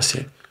 Yeah, I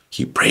said,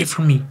 he prayed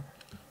for me.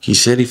 He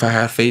said if I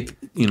had faith,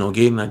 you know,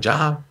 getting a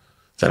job,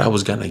 that I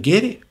was going to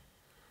get it.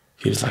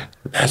 He was like,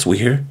 that's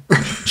weird.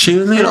 She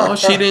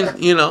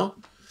didn't, you know.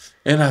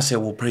 And I said,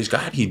 well, praise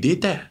God, he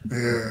did that.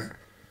 Yeah.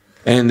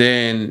 And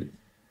then,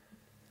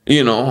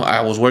 you know,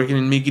 I was working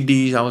in Mickey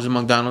D's. I was in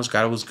McDonald's.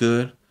 God was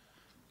good.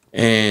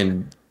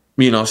 And,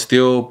 you know,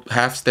 still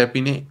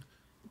half-stepping it.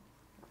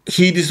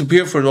 He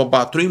disappeared for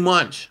about 3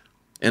 months.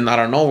 And I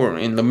don't know,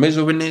 in the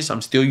miserableness,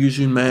 I'm still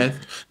using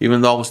meth,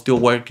 even though I was still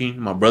working.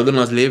 My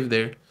brother-in-laws lived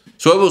there.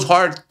 So it was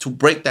hard to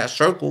break that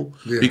circle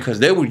because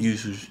they were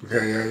users.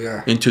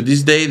 Yeah. And to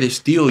this day, they're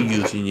still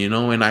using, you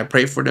know. And I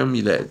pray for them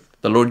that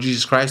the Lord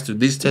Jesus Christ, through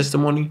this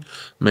testimony,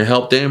 may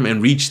help them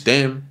and reach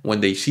them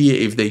when they see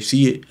it, if they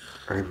see it.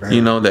 Amen.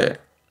 You know,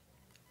 that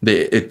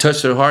it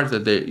touched their heart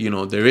that, you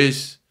know, there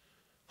is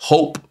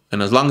hope.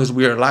 And as long as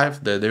we are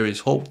alive, that there is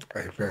hope.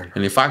 Amen.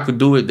 And if I could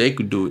do it, they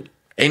could do it.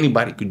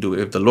 Anybody could do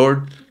it. If the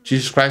Lord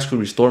Jesus Christ could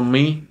restore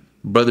me,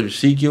 Brother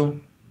Ezekiel,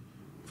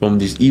 from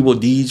these evil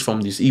deeds,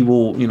 from this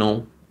evil, you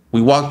know,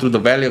 we walk through the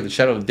valley of the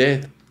shadow of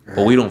death,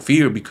 but we don't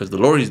fear because the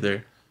Lord is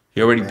there.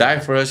 He already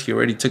died for us. He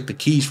already took the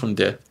keys from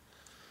death.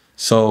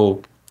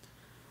 So,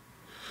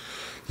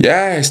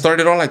 yeah, it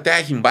started all like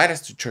that. He invited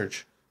us to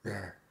church.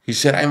 Yeah. He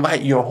said, I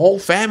invite your whole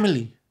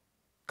family.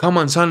 Come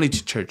on Sunday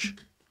to church.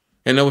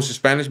 And there was a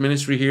Spanish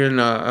ministry here in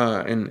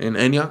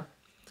Enya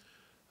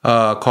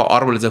called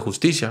Árboles de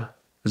Justicia.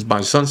 It's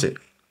by Sunset.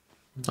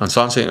 On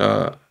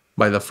Sunset,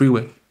 by the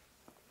freeway.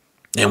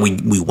 And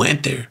we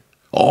went there,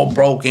 all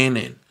broken.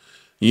 And,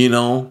 you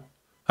know,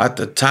 at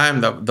the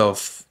time,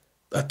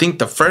 I think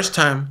the first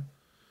time,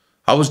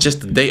 I was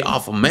just a day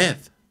off of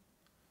meth.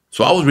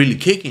 So I was really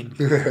kicking.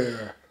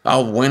 I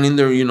went in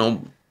there, you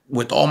know,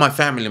 with all my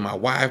family, my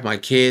wife, my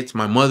kids,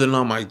 my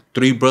mother-in-law, my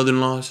 3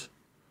 brother-in-laws.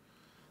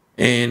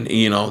 And,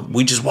 you know,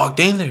 we just walked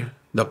in there.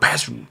 The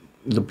pastor,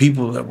 the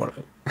people that were...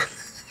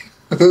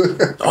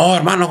 Oh,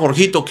 hermano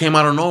Jorgito came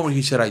out of nowhere.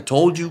 He said, I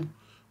told you,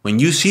 when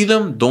you see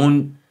them,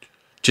 don't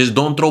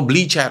throw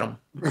bleach at them.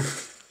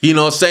 You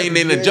know, saying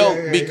in a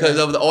joke because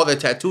of all the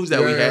tattoos that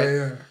we had.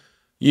 Yeah.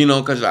 You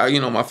know, because,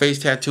 you know, my face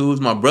tattoos.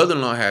 My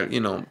brother-in-law had, you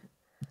know,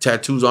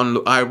 tattoos on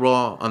the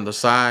eyebrow, on the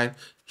side.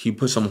 He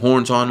put some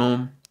horns on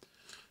them.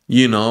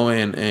 You know,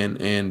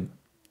 and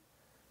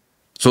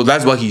so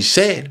that's what he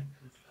said.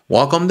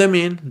 Welcome them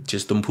in,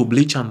 just don't put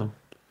bleach on them.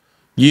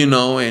 You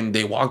know, and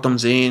they walked them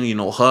in, you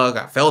know, hug.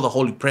 I felt the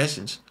Holy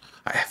Presence.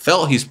 I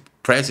felt his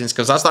presence,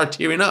 because I started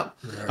tearing up.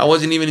 Yeah. I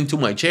wasn't even into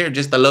my chair,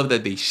 just the love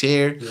that they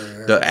shared,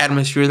 the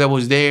atmosphere that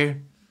was there.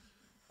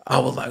 I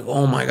was like,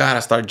 oh my God, I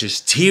started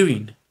just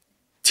tearing,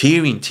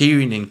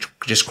 and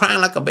just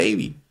crying like a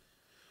baby.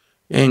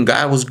 And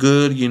God was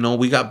good. You know,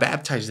 we got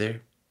baptized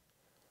there.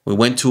 We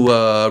went to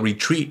a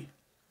retreat,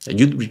 a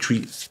youth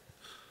retreat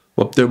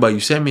up there by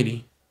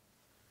Yosemite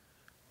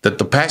that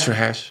the pastor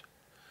has.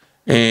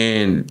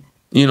 And,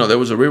 you know, there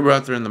was a river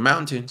out there in the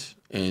mountains,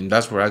 and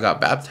that's where I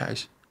got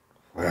baptized.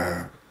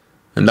 Wow.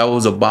 And that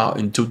was about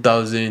in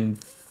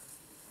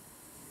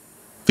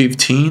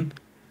 2015.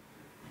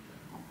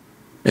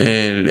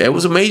 And it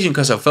was amazing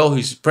because I felt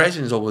his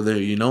presence over there,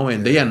 you know,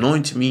 and they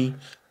anointed me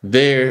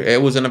there.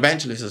 It was an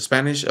evangelist, a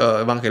Spanish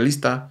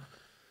evangelista.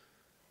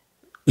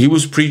 He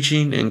was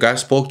preaching and God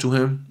spoke to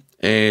him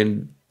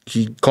and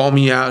he called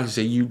me out. He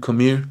said, you come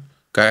here.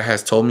 God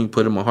has told me,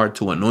 put in my heart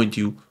to anoint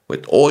you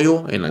with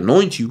oil and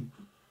anoint you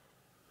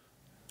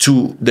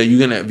that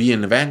you're going to be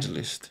an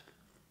evangelist.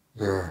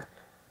 Yeah.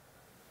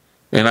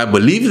 And I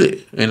believed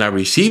it and I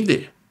received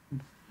it.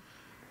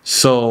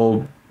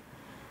 So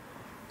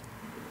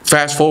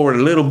fast forward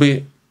a little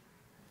bit.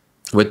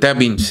 With that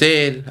being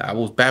said, I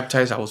was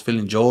baptized. I was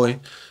feeling joy.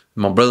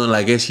 My brother-in-law,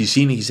 I guess he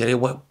seen it. He said, hey,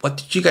 what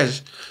did you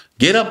guys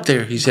get up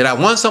there? He said, I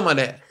want some of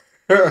that.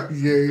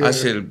 Yeah. I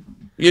said,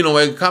 you know,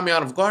 it caught me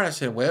out of guard. I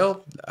said,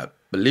 well, I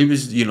believe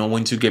it's, you know,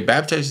 once you get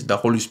baptized, the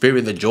Holy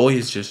Spirit, the joy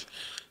is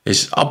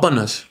up on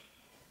us.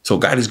 So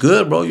God is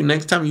good, bro.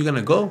 Next time you're going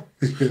to go.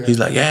 He's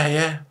like,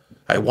 yeah.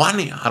 I want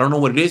it. I don't know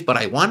what it is, but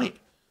I want it.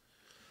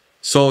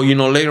 So, you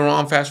know, later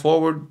on, fast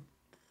forward,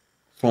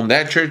 from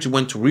that church, we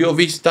went to Rio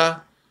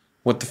Vista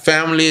with the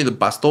family, the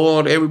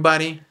pastor,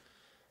 everybody.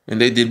 And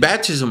they did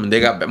baptism. And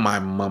they got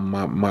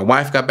my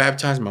wife got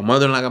baptized. My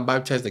mother-in-law got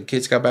baptized. The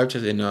kids got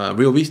baptized in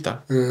Rio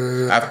Vista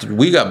after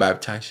we got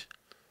baptized.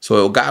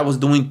 So God was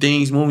doing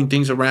things, moving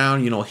things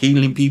around, you know,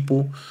 healing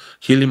people,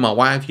 healing my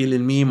wife,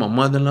 healing me, my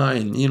mother-in-law,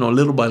 and, you know,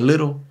 little by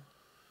little.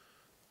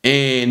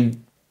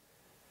 And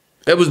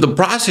it was the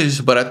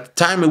process, but at the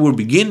time we were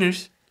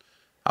beginners.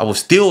 I was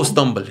still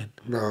stumbling.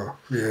 No,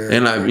 yeah.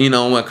 And I, you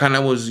know, I kind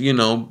of was, you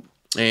know,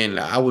 and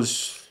I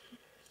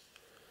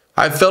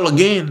fell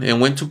again and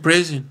went to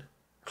prison.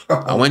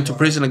 I went to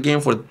prison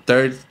again for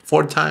third or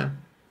fourth time.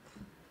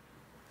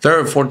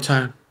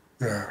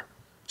 Yeah.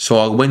 So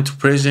I went to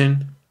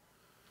prison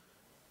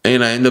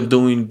and I ended up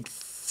doing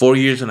 4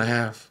 years and a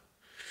half.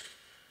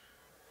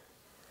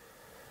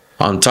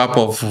 On top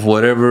of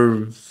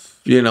whatever,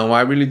 you know,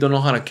 I really don't know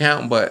how to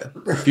count, but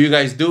if you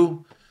guys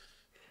do,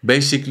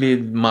 basically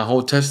my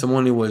whole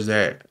testimony was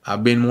that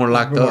I've been more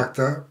locked up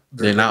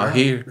than out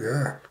here.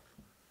 Yeah.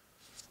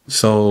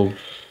 So,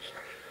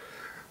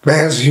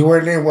 man, so you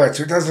went in what,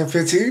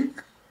 2015?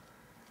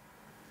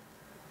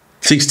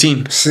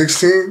 16.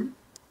 16?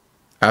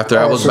 After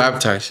I was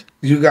baptized.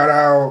 You got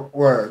out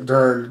what,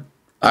 during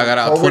I got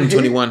out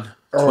 2021.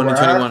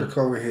 2021. After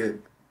COVID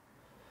hit.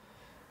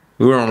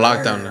 We were on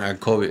lockdown and had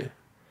COVID.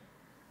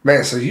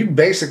 Man, so you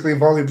basically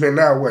have only been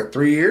out, what,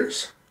 3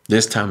 years?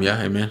 This time,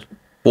 yeah, man.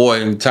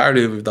 Boy,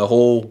 entirely of the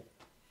whole.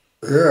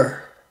 Yeah.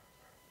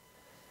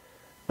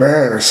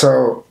 Man,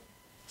 so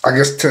I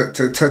guess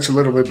to touch a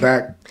little bit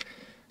back.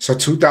 So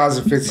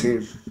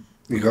 2015,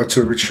 you go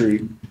to a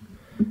retreat.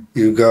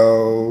 You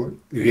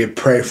get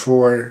prayed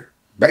for,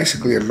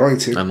 basically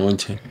anointed.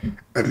 Anointed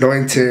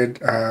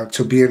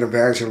to be an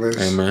evangelist.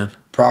 Amen.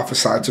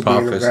 Prophesied to be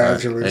an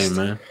evangelist.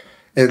 Amen.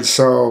 And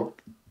so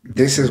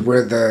this is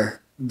where the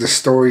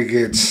story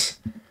gets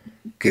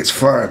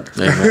fun.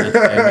 Amen.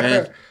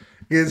 Amen.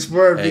 Gets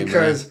fun. Amen.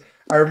 Because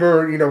I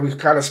remember, you know, we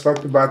kind of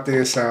spoke about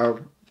this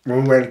when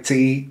we went to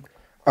eat.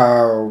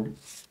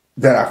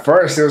 That at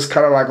first it was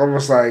kind of like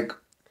almost like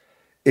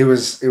it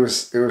was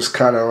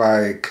kind of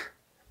like,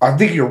 I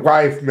think your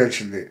wife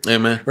mentioned it.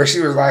 Amen. Where she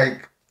was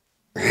like,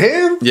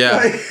 him? Yeah.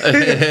 Like,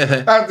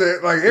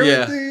 after like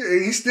everything,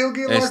 and he still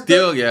get locked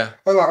up? Yeah.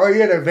 I was like, oh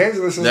yeah, the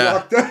evangelist is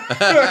locked up.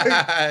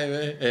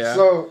 Yeah.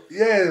 So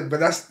yeah, but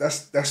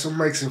that's what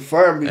makes it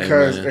fun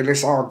because and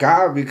it's all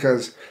God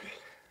because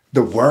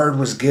the word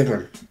was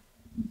given.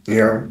 You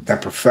know,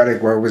 that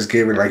prophetic word was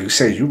given, like you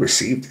said, you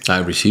received it. I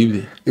received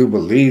it. You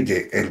believed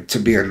it. And to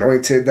be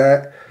anointed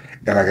that,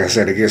 and like I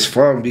said, it gets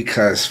fun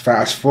because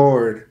fast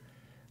forward,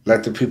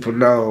 let the people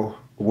know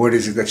what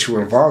is it that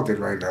you're involved in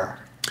right now.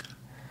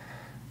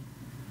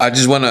 I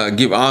just want to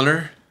give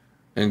honor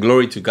and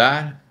glory to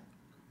God.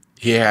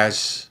 He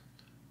has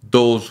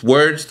those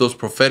words, those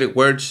prophetic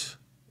words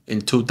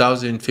in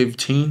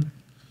 2015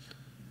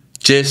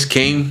 just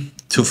came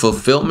to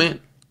fulfillment.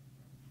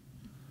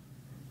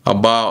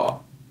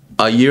 About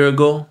a year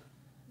ago,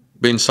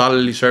 been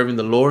solidly serving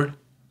the Lord,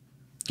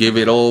 give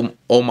it all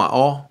my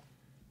all,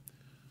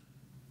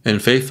 and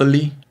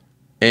faithfully.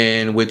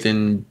 And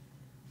within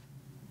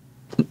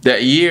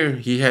that year,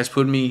 He has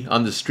put me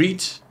on the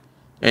streets,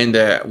 and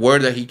that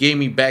word that He gave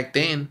me back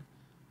then,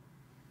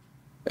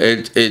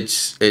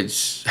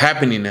 it's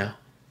happening now.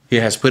 He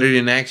has put it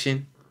in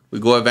action.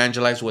 We go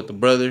evangelize with the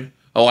brother.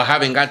 Oh, I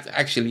haven't got to,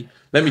 actually.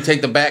 Let me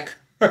take the back.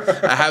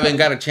 I haven't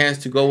got a chance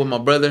to go with my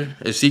brother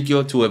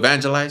Ezekiel to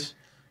evangelize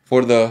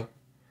for the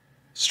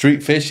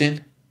street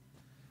fishing,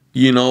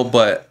 you know,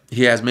 but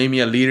he has made me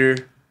a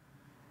leader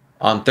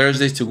on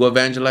Thursdays to go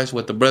evangelize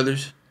with the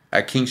brothers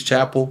at King's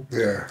Chapel.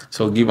 Yeah.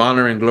 So give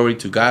honor and glory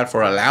to God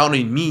for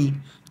allowing me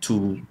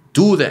to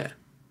do that.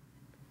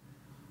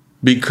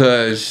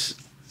 Because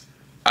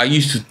I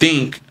used to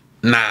think,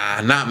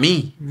 nah, not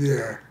me.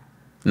 Yeah.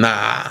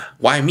 Nah,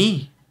 why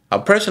me? A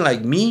person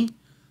like me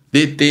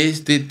did this,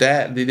 did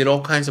that. They did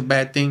all kinds of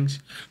bad things,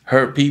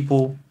 hurt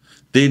people,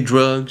 did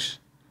drugs.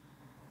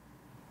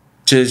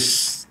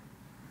 It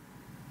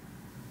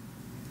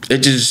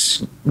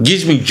just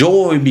gives me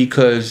joy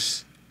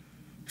because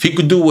if he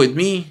could do it with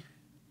me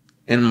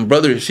and my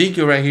brother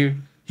Ezekiel right here,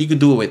 he could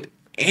do it with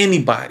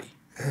anybody.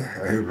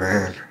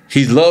 Amen.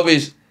 His love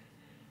is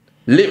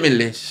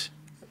limitless.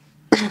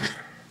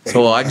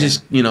 So I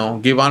just, you know,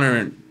 give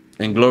honor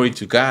and glory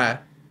to God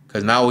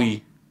because now we're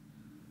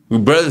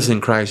brothers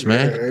in Christ,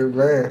 man.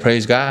 Amen.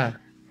 Praise God.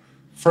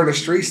 From the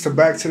streets to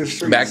back to the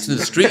streets. Back to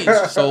the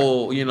streets.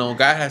 So, you know,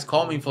 God has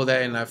called me for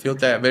that, and I feel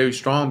that very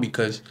strong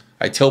because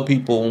I tell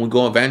people when we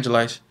go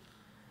evangelize,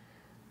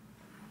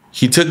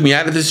 he took me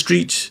out of the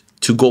streets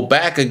to go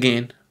back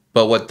again.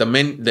 But what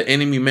the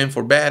enemy meant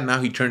for bad,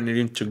 now he turned it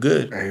into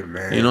good.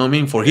 Amen. You know what I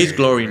mean? For his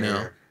glory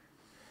now.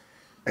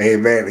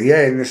 Amen.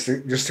 Yeah, and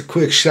just a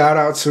quick shout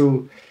out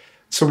to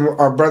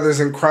our brothers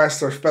in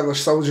Christ, our fellow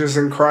soldiers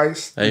in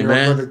Christ. Amen. You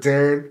know, Brother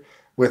Darren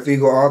with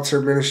Eagle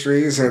Altar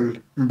Ministries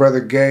and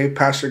Brother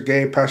Pastor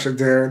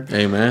Darren.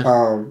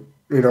 Amen.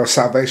 You know,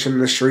 Salvation in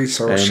the Streets.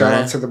 So shout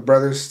out to the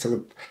brothers, to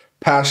the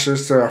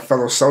pastors, to our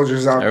fellow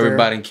soldiers out there.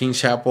 Everybody in King's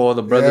Chapel, all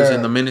the brothers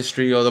in the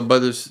ministry, all the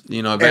brothers,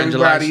 you know,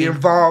 evangelizing. Everybody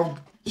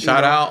involved.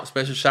 Shout out,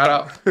 special shout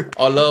out.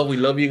 All love, we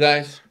love you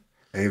guys.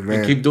 Amen.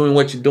 And keep doing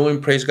what you're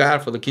doing. Praise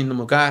God for the kingdom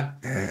of God.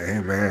 Yeah,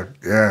 amen.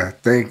 Yeah,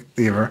 thank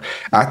you.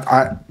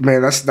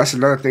 Man, that's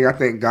another thing I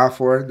thank God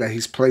for, that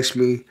He's placed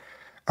me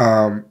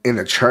in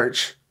the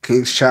church,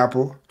 King's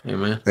Chapel.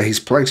 Amen. That He's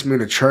placed me in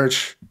the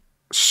church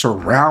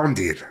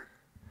surrounded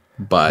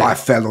by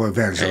fellow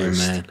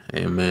evangelists. Amen.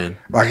 Amen.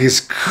 Like,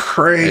 it's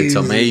crazy. It's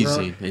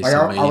amazing. It's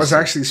amazing. I was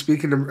actually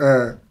speaking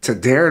to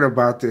Darren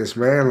about this,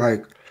 man,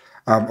 like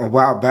a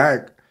while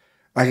back.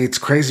 Like, it's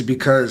crazy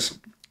because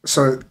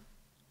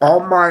all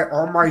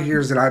my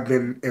years that I've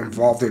been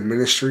involved in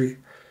ministry,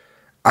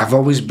 I've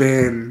always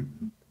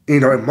been, you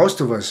know, and most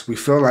of us, we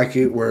feel like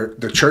it, where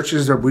the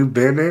churches that we've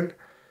been in,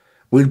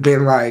 we've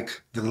been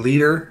like the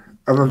leader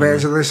of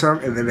evangelism,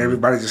 and then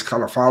everybody just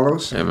kind of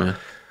follows. Amen.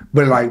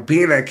 But like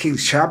being at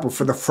King's Chapel,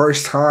 for the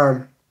first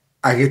time,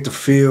 I get to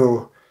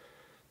feel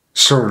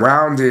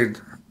surrounded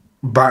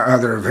by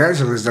other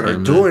evangelists that are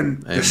doing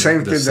the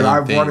same thing that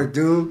I want to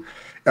do.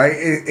 Like,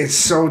 it's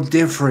so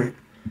different.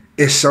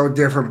 It's so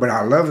different, but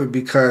I love it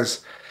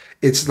because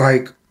it's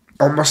like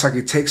almost like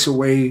it takes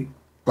away,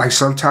 like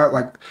sometimes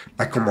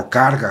like como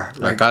carga.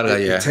 Like carga,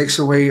 it takes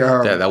away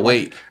that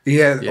weight.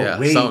 Yeah,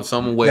 weight.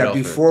 Some weight. That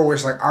before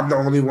was like I'm the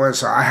only one,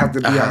 so I have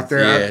to be out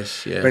there.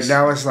 Yes. But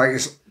now it's like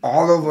it's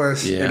all of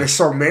us, and there's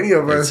so many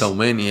of us. It's so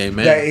many,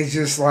 amen. That it's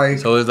just like,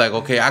 so it's like,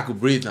 okay, I could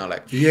breathe now.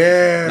 Like,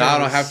 now I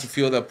don't have to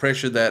feel the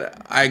pressure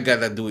that I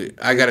gotta do it.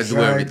 I gotta do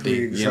everything.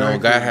 Exactly. You know,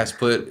 God has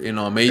put, you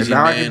know, amazing. And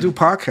now man. I can do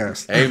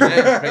podcasts.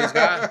 Amen. Praise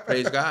God.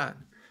 Praise God.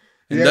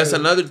 And that's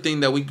another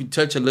thing that we could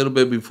touch a little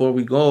bit before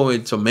we go.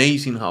 It's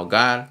amazing how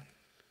God,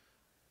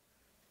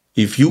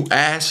 if you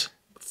ask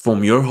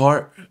from your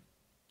heart,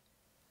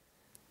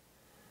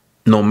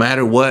 no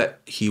matter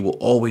what, He will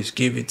always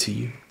give it to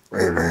you.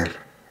 Amen.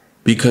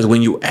 Because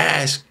when you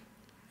ask,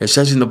 it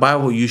says in the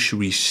Bible, you should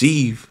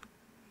receive,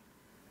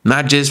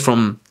 not just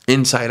from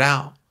inside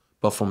out,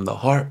 but from the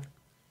heart.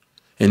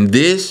 And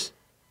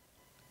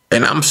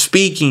I'm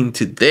speaking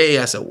today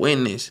as a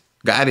witness.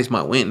 God is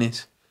my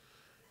witness.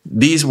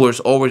 These were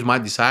always my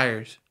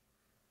desires.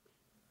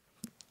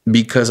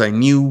 Because I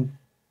knew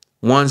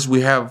once we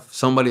have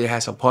somebody that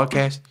has a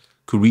podcast,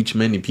 could reach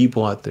many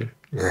people out there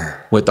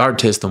with our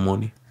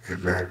testimony.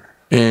 Amen.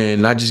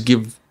 And not just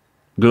give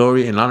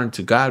glory and honor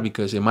to God,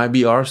 because it might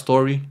be our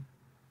story,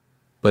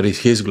 but it's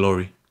His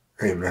glory.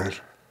 Amen.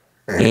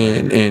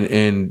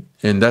 And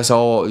that's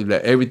all.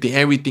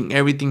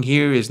 Everything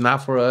here is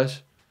not for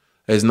us.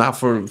 It's not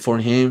for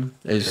Him.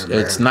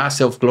 It's not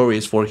self-glory.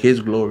 It's for His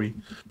glory,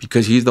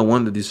 because He's the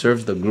one that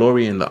deserves the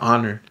glory and the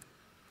honor,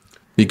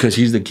 because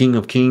He's the King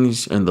of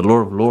Kings and the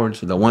Lord of Lords,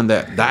 the one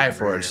that died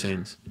for our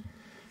sins.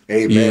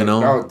 Amen. You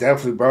know? No,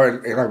 definitely, bro.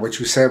 And like what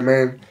you said,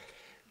 man,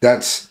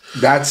 that's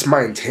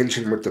my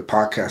intention with the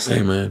podcast.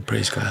 Amen.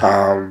 Praise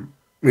God.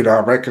 You know,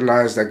 I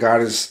recognize that God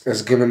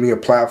has given me a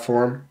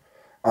platform.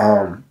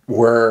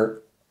 We're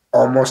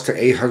almost to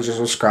 800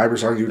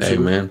 subscribers on YouTube.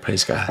 Amen.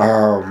 Praise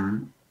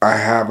God. I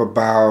have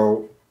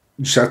about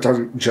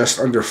just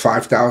under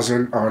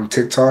 5,000 on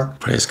TikTok.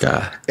 Praise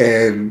God.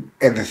 And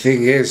the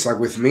thing is, like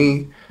with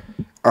me,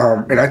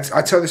 and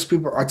I tell this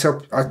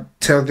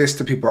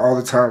to people all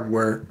the time,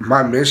 where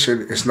my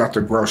mission is not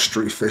to grow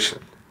street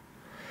fishing.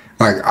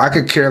 Like, I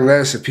could care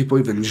less if people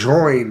even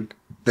join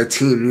the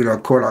team, you know,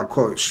 quote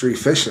unquote, street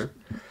fishing.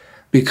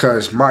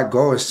 because my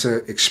goal is to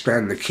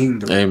expand the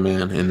kingdom.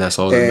 Amen. And that's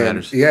all that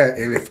matters. Yeah,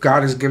 and if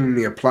God has given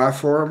me a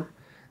platform,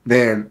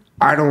 then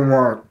I don't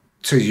want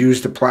to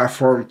use the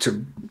platform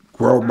to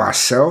grow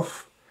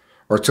myself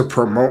or to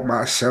promote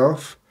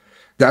myself.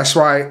 That's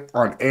why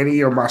on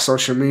any of my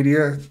social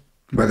media,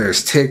 whether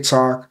it's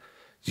TikTok,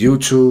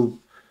 YouTube,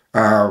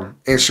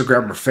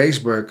 Instagram, or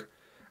Facebook,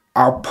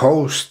 I'll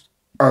post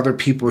other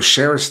people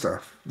sharing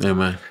stuff.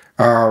 Amen.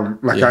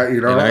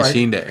 I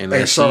seen that, and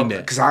I seen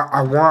that because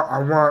I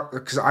want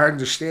because I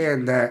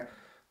understand that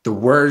the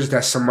words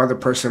that some other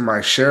person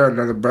might share,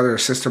 another brother or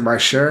sister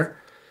might share,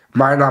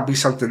 might not be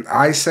something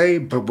I say,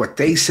 but what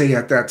they say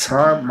at that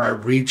time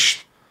might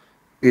reach,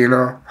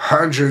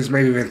 hundreds,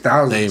 maybe even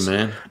thousands.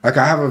 Amen. Like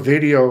I have a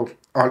video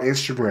on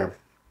Instagram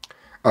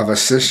of a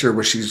sister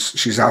where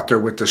she's out there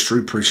with the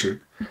street preaching.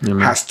 Amen.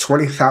 Has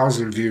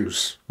 20,000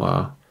 views.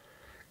 Wow.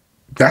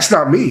 That's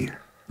not me.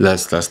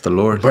 That's the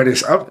Lord. But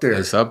it's up there.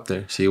 It's up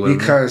there. See what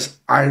because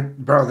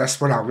that's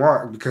what I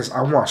want. Because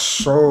I want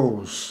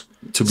souls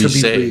to be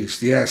saved.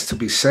 Reached. Yes, to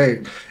be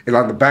saved. And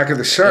on the back of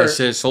the shirt, it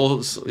says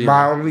souls.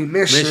 My only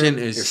mission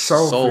is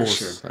soul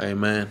fishing.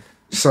 Amen.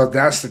 So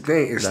that's the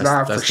thing. It's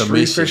not for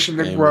street fishing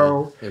to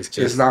grow.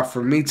 It's not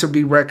for me to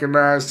be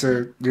recognized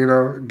to,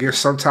 get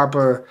some type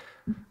of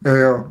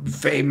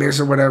famous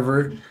or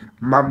whatever.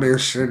 My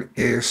mission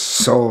is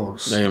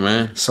souls.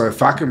 Amen. So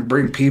if I can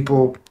bring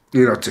people,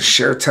 to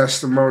share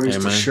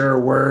testimonies, to share a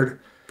word.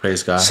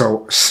 Praise God.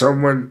 So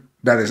someone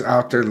that is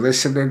out there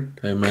listening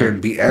can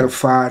be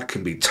edified,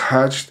 can be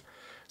touched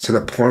to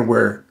the point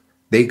where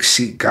they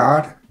see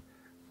God.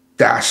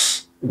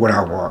 That's what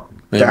I want.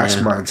 Amen.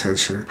 That's my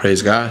intention.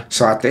 Praise God.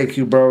 So I thank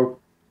you, bro,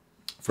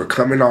 for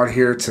coming on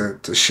here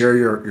to share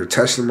your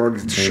testimony,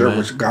 to share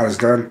what God has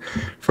done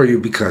for you,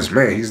 because,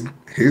 man,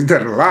 he's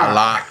done a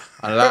lot.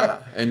 A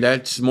lot. And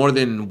that's more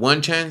than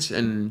one chance,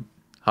 and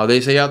how they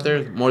say out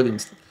there, more than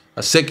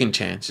a second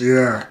chance.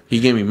 Yeah. He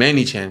gave me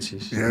many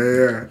chances.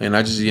 Yeah. And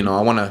I just,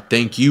 I want to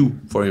thank you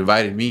for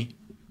inviting me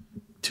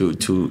to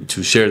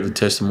share the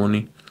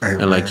testimony.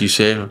 Amen. And like you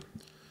said,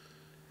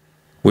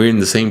 we're in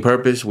the same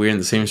purpose, we're in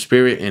the same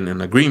spirit, and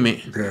an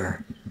agreement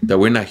that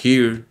we're not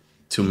here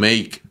to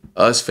make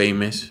us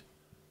famous.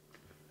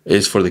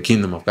 It's for the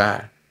kingdom of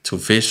God, to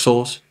fish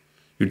souls.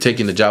 You're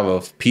taking the job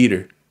of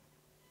Peter.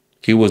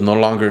 He was no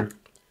longer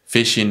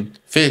fishing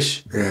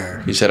fish.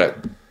 Yeah. He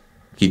said,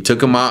 he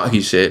took him out.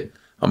 He said,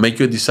 I'll make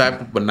you a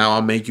disciple, but now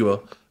I'll make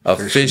you a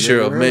fisher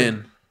of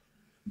men.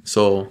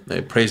 So,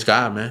 praise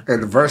God, man.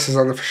 And the verse is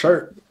on the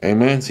shirt.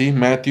 Amen. See,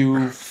 Matthew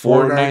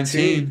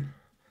 4:19.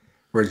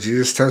 Where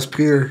Jesus tells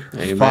Peter,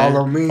 Amen.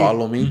 Follow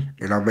me,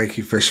 and I'll make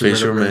you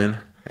fishermen.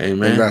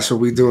 Amen. And that's what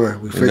we're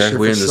doing. We're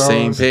in the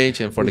same page,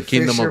 and for the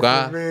kingdom of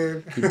God,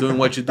 keep doing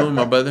what you're doing,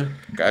 my brother.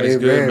 God is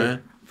good,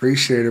 man.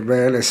 Appreciate it,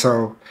 man. And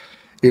so,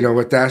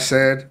 with that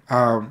said,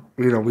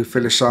 we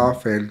finish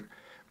off. And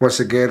once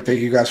again,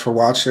 thank you guys for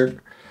watching.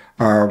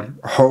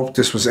 Hope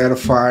this was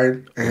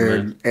edifying.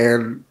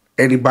 And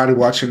anybody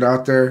watching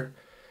out there,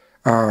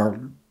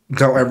 don't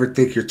ever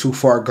think you're too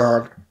far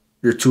gone.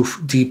 You're too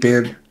deep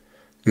in.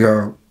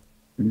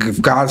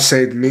 If God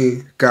saved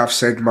me, God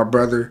saved my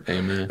brother.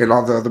 Amen. And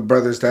all the other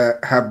brothers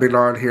that have been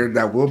on here and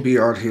that will be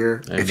on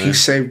here. Amen. If he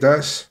saved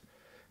us,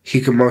 he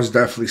can most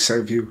definitely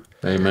save you.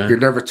 Amen. You're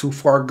never too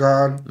far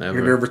gone. Never.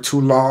 You're never too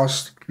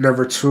lost.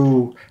 Never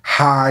too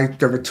high.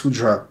 Never too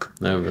drunk.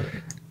 Never.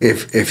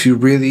 If you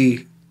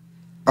really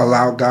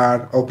allow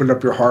God, open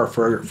up your heart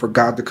for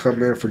God to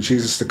come in, for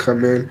Jesus to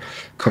come in,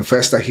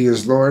 confess that he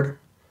is Lord,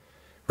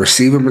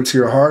 receive him into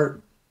your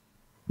heart,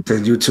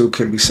 then you too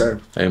can be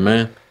saved.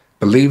 Amen.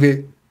 Believe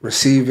it,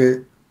 receive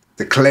it,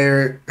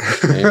 declare it.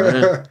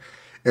 Amen.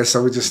 And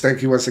so we just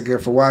thank you once again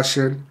for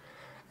watching.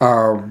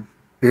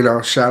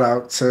 Shout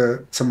out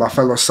to my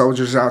fellow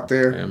soldiers out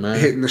there. Amen.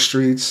 Hitting the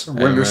streets,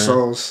 winning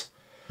souls.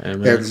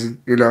 Amen.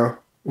 And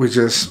we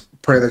just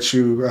pray that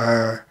you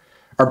are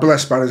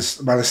blessed by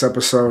this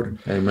episode.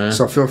 Amen.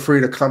 So feel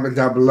free to comment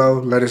down below.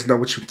 Let us know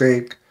what you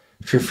think.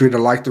 Feel free to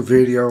like the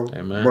video.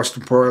 Amen. Most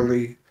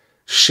importantly,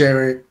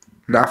 share it.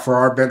 Not for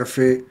our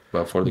benefit,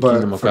 but for the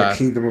kingdom of God. The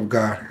kingdom of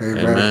God.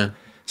 Amen.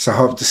 So I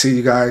hope to see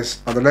you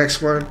guys on the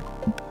next one.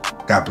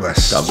 God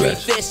bless. God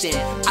bless. Fishing,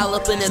 all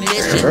up in the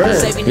mission.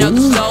 Saving up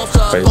the souls,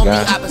 so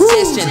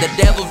opposition. The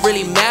devil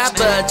really mad,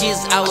 but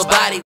Jesus all about it.